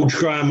then George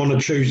Graham on a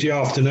Tuesday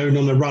afternoon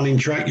on the running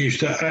track used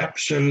to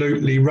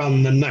absolutely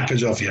run the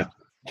knackers off you.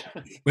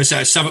 Where's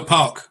that, Southwark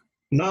Park?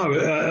 No,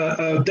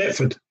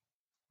 Deptford.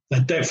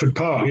 At Deptford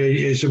Park,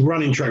 it's a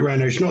running track around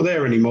there. It's not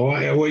there anymore.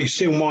 Well, it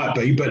still might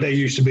be, but there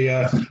used to be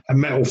a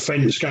metal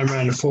fence going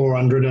around the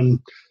 400, and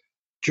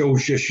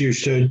George just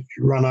used to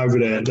run over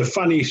there. The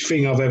funniest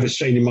thing I've ever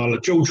seen in my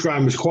life, George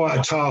Graham was quite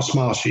a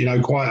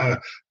taskmaster, quite a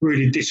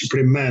really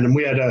disciplined man. And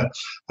we had a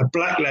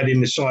black lad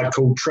in the side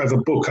called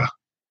Trevor Booker.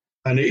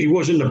 and he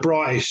wasn't the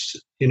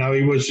brightest. He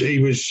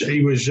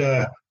was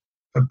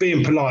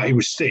being polite. He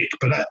was thick,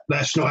 but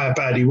that's not how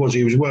bad he was.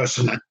 He was worse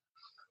than that.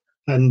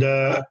 And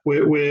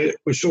we're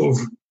sort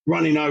of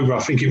running over. I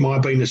think it might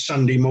have been a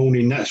Sunday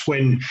morning. That's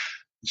when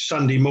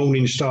Sunday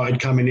morning started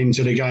coming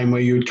into the game,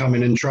 where you would come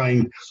in and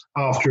train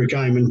after a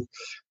game. And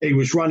he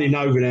was running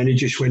over there, and he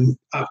just went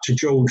up to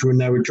George when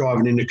they were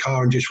driving in the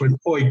car and just went,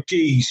 "Oi,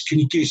 geez, can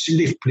you give us a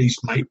lift, please,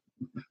 mate?"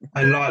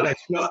 And like,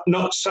 that's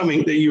not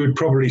something that you would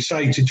probably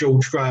say to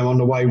George Graham on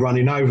the way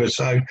running over.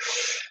 So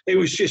it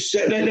was just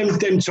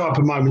them type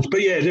of moments.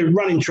 But yeah, the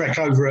running track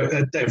over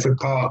at Deptford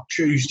Park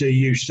Tuesday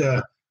used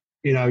to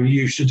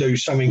do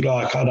something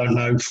like, I don't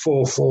know,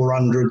 4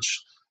 400s,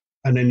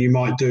 and then you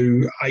might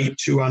do 8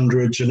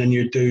 200s, and then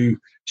you'd do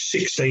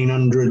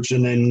 1600s,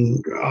 and then,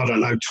 I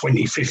don't know,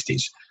 20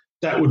 50s.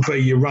 That would be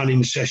your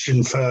running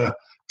session for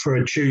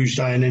a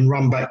Tuesday, and then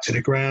run back to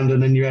the ground,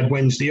 and then you had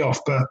Wednesday off.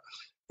 But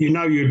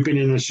you'd been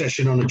in a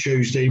session on a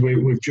Tuesday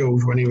with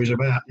George when he was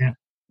about, yeah.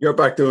 You're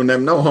back doing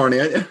them now, Horny,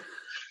 aren't you?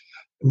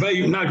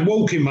 No,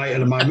 walking, mate, at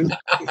the moment.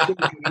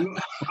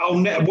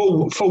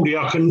 Fordy,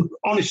 I can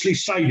honestly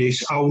say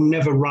this, I'll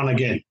never run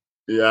again.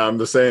 Yeah, I'm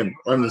the same.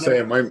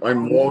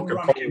 I'm walking.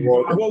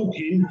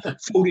 Walking,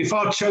 Fordy, if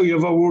I tell you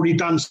I've already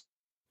done...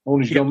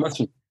 Already gone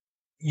missing.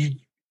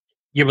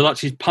 Yeah, well,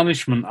 that's his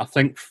punishment, I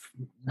think.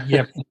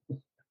 Yeah.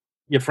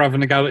 You're for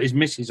having a go at his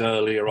missus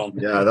earlier on.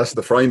 Yeah, that's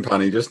the frying pan.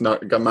 He just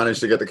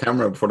managed to get the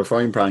camera before the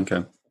frying pan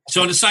came.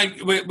 So on the same,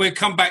 we'll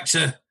come back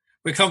to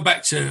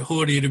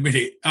Hordy in a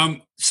minute.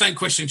 Same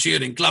question to you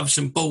then. Gloves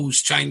and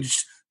balls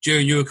changed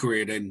during your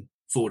career then,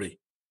 Fordy?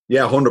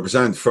 Yeah,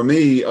 100%. For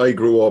me, I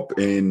grew up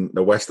in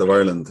the west of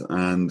Ireland,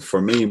 and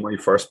for me, my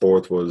first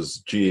sport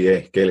was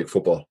GAA, Gaelic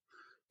football.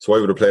 So I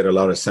would have played a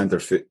lot of centre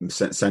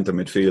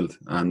midfield,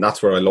 and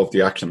that's where I loved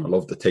the action. I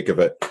loved the tick of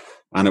it.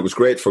 And it was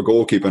great for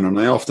goalkeeping, and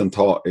I often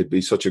thought it'd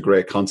be such a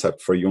great concept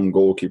for young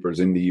goalkeepers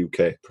in the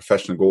UK,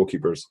 professional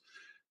goalkeepers,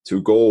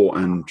 to go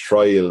and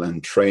trial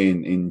and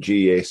train in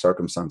GAA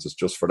circumstances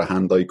just for the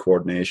hand-eye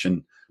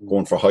coordination,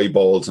 going for high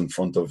balls in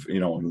front of,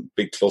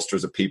 big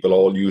clusters of people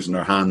all using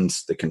their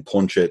hands. They can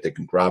punch it, they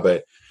can grab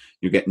it.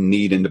 You're getting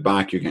kneed in the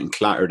back, you're getting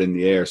clattered in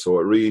the air. So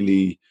it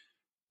really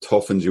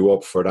toughens you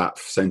up for that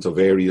sense of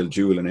aerial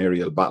duel and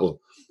aerial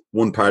battle.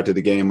 One part of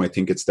the game I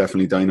think it's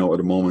definitely dying out at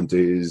the moment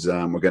is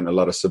we're getting a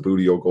lot of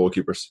Subbuteo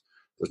goalkeepers.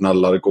 There's not a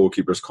lot of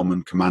goalkeepers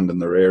coming commanding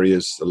their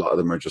areas. A lot of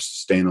them are just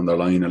staying on their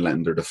line and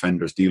letting their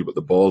defenders deal with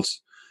the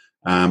balls.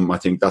 I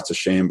think that's a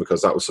shame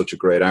because that was such a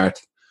great art.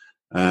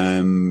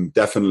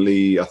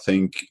 Definitely, I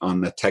think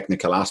on the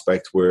technical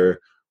aspect where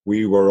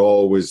we were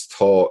always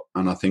taught,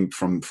 and I think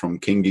from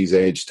Kingy's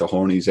age to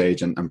Horny's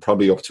age, and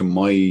probably up to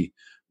my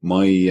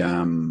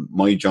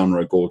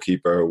genre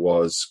goalkeeper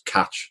was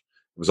catch.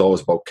 It was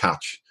always about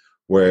catch.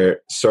 Where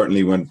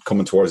certainly when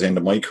coming towards the end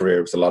of my career,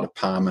 it was a lot of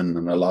palming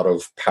and a lot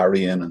of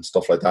parrying and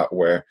stuff like that,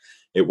 where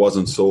it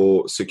wasn't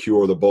so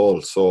secure, the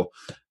ball. So,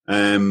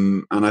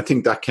 and I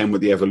think that came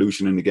with the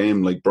evolution in the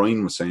game, like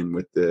Brian was saying,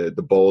 with the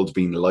balls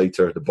being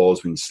lighter, the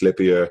balls being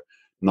slippier,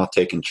 not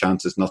taking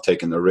chances, not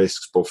taking the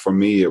risks. But for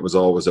me, it was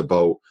always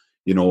about,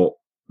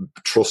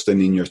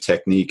 trusting in your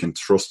technique and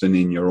trusting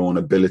in your own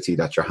ability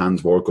that your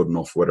hands were good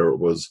enough, whether it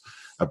was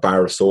a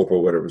bar of soap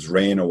or whether it was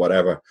rain or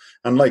whatever.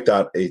 And like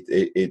that,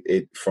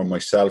 it for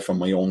myself and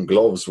my own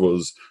gloves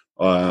was,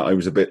 I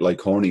was a bit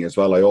like Horny as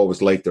well. I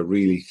always liked the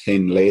really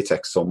thin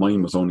latex. So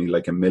mine was only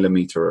like 1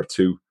 millimeter or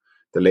 2,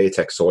 the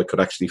latex, so I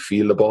could actually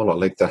feel the ball. I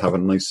like to have a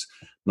nice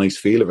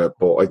feel of it.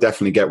 But I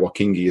definitely get what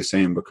Kingy is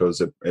saying because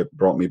it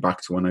brought me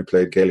back to when I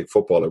played Gaelic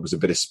football. It was a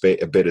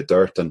bit of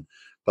dirt, and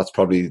that's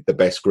probably the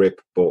best grip.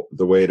 But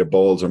the way the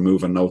balls are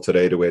moving now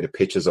today, the way the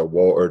pitches are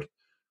watered,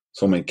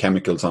 so many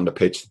chemicals on the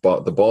pitch,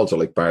 but the balls are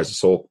like bars of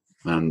soap,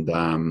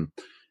 and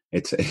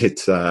it's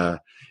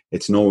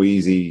no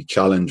easy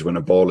challenge when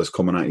a ball is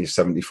coming at you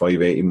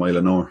 75, 80 mile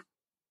an hour.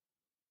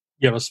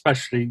 Yeah,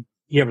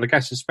 but I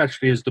guess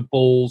especially as the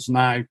balls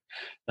now,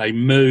 they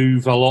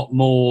move a lot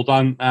more,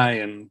 don't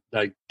they? And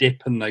they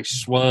dip and they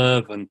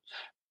swerve, and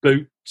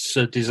boots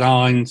are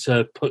designed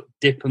to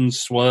dip and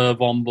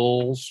swerve on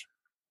balls.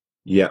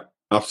 Yeah,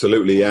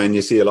 absolutely. Yeah, and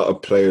you see a lot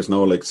of players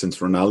now, like since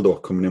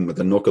Ronaldo coming in with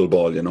the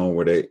knuckleball,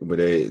 where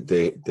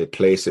they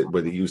place it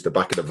where they use the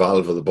back of the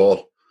valve of the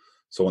ball.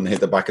 So when they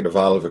hit the back of the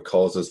valve, it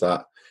causes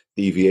that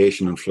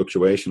deviation and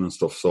fluctuation and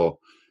stuff. So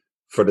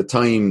for the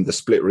time, the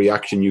split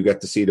reaction, you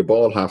get to see the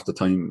ball half the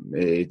time.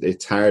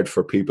 It's hard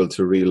for people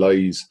to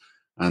realise,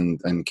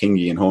 and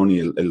Kingy and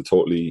Horny will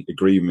totally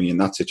agree with me in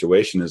that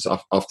situation, is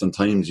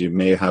oftentimes you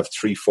may have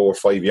 3, 4,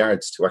 5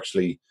 yards to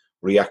actually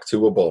react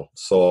to a ball.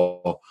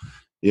 So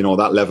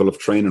that level of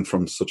training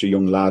from such a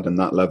young lad and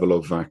that level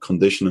of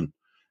conditioning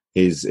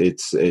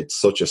it's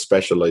such a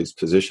specialised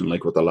position,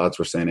 like what the lads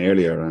were saying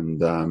earlier.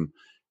 And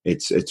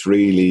it's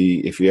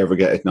really, if you ever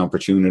get an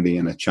opportunity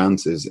and a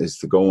chance, is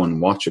to go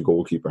and watch a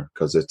goalkeeper,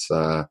 because it's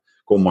go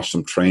and watch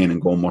them train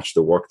and go and watch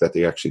the work that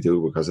they actually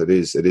do, because it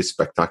is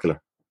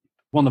spectacular.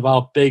 One of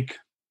our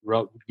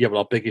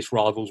biggest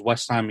rivals,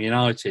 West Ham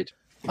United.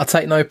 I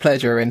take no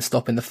pleasure in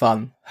stopping the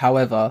fun.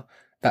 However,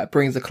 that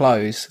brings a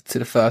close to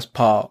the first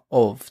part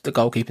of the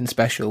goalkeeping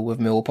special with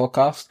Millwall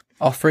podcast.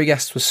 Our 3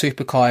 guests were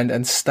super kind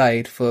and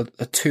stayed for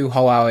a 2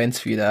 whole hour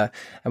interview there.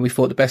 And we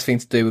thought the best thing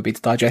to do would be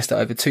to digest it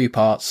over 2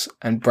 parts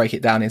and break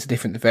it down into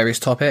different various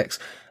topics.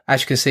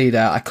 As you can see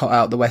there, I cut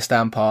out the West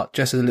Ham part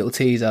just as a little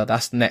teaser.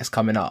 That's the next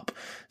coming up.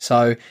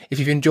 So if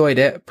you've enjoyed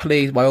it,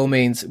 please, by all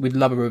means, we'd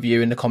love a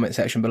review in the comment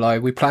section below.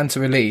 We plan to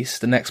release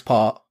the next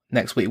part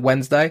next week,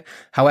 Wednesday.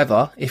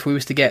 However, if we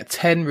was to get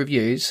 10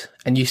 reviews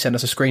and you send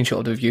us a screenshot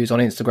of the reviews on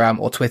Instagram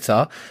or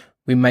Twitter,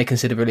 we may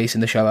consider releasing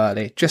the show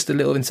early. Just a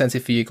little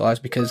incentive for you guys,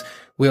 because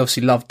we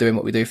obviously love doing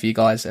what we do for you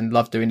guys and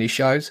love doing these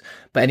shows.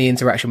 But any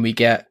interaction we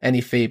get,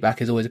 any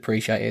feedback is always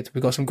appreciated.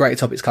 We've got some great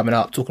topics coming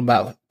up, talking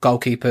about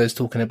goalkeepers,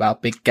 talking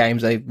about big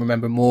games they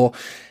remember more,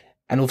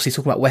 and obviously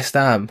talking about West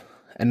Ham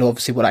and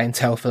obviously what that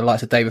entails for the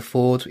likes of David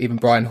Ford, even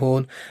Brian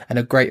Horn, and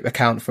a great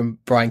account from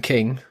Brian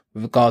King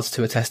with regards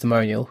to a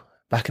testimonial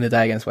back in the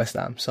day against West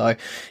Ham. So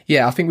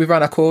yeah, I think we've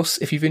run our course.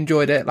 If you've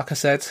enjoyed it, like I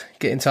said,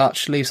 get in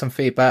touch, leave some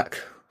feedback.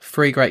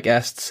 3 great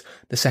guests.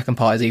 The second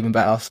part is even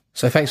better.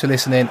 So thanks for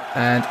listening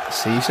and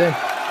see you soon.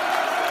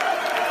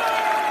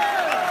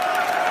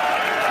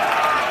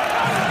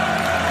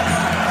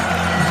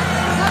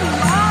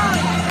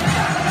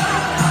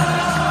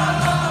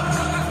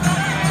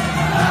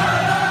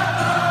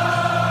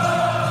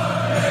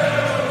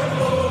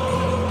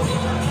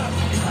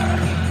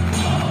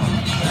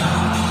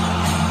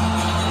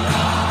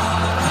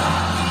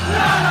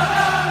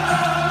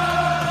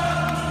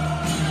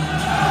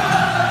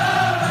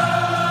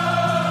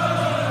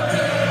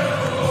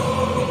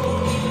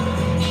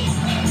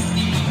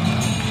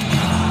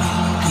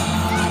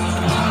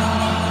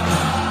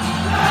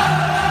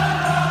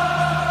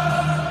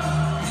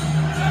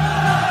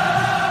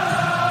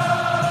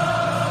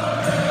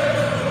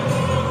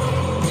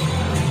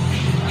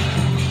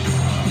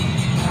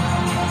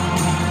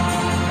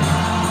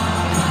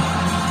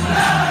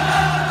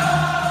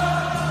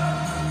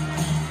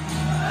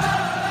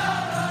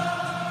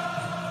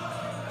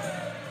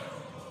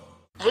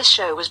 This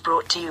show was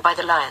brought to you by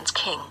The Lion's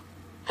King.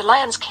 The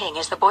Lion's King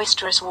is the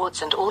boisterous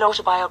warts and all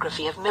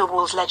autobiography of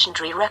Millwall's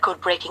legendary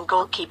record-breaking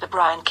goalkeeper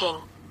Brian King.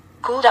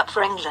 Called up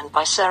for England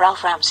by Sir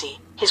Alf Ramsey,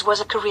 his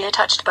was a career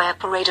touched by a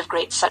parade of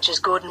greats such as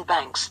Gordon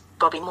Banks,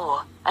 Bobby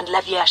Moore, and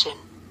Lev Yashin.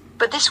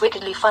 But this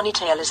wickedly funny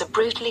tale is a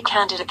brutally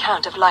candid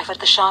account of life at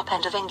the sharp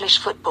end of English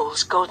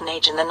football's golden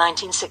age in the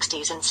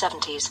 1960s and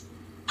 70s.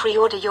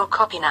 Pre-order your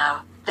copy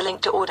now. The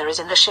link to order is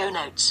in the show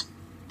notes.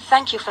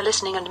 Thank you for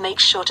listening and make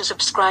sure to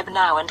subscribe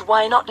now, and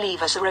why not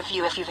leave us a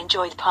review if you've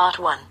enjoyed part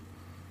 1.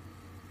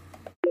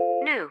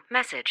 New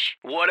message.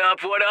 What up,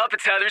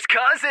 it's Heather's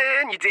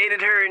cousin. You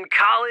dated her in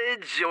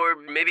college, or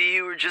maybe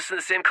you were just in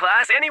the same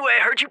class. Anyway,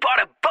 I heard you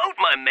bought a boat,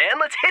 my man.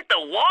 Let's hit the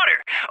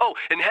water. Oh,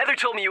 and Heather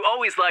told me you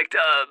always liked,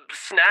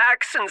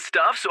 snacks and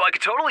stuff, so I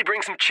could totally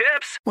bring some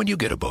chips. When you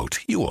get a boat,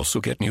 you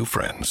also get new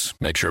friends.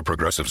 Make sure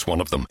Progressive's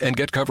one of them, and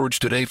get coverage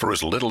today for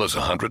as little as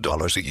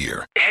 $100 a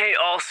year. Hey,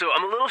 also,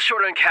 I'm a little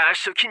short on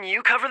cash, so can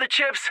you cover the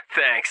chips?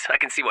 Thanks. I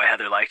can see why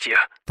Heather liked you.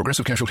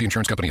 Progressive Casualty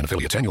Insurance Company and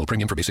affiliates. Annual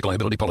premium for basic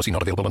liability policy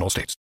not available in all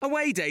states.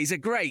 Away days are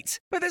great,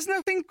 but there's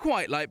nothing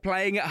quite like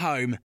playing at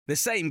home. The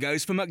same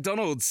goes for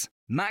McDonald's.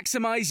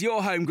 Maximise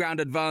your home ground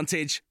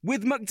advantage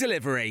with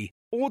McDelivery.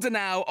 Order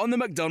now on the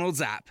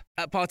McDonald's app.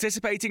 At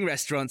participating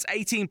restaurants,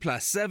 18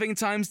 plus, serving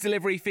times,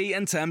 delivery fee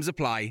and terms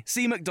apply.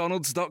 See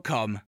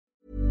mcdonalds.com.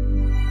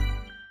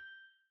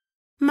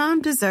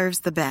 Mom deserves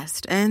the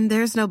best, and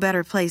there's no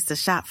better place to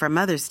shop for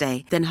Mother's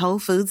Day than Whole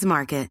Foods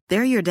Market.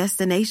 They're your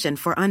destination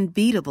for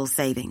unbeatable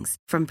savings,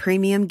 from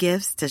premium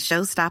gifts to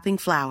show-stopping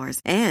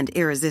flowers and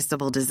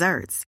irresistible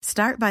desserts.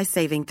 Start by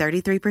saving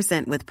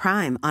 33% with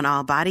Prime on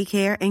all body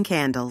care and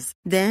candles.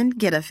 Then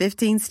get a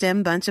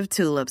 15-stem bunch of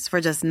tulips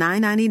for just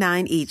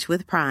 $9.99 each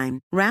with Prime.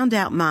 Round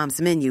out Mom's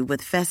menu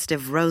with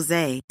festive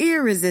rosé,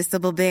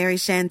 irresistible berry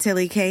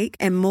chantilly cake,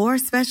 and more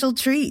special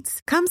treats.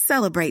 Come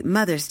celebrate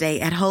Mother's Day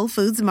at Whole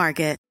Foods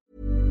Market.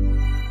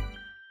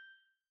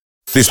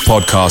 This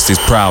podcast is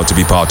proud to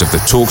be part of the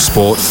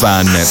TalkSport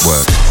Fan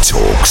Network.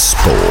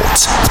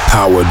 TalkSport.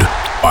 Powered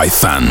by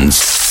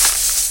fans.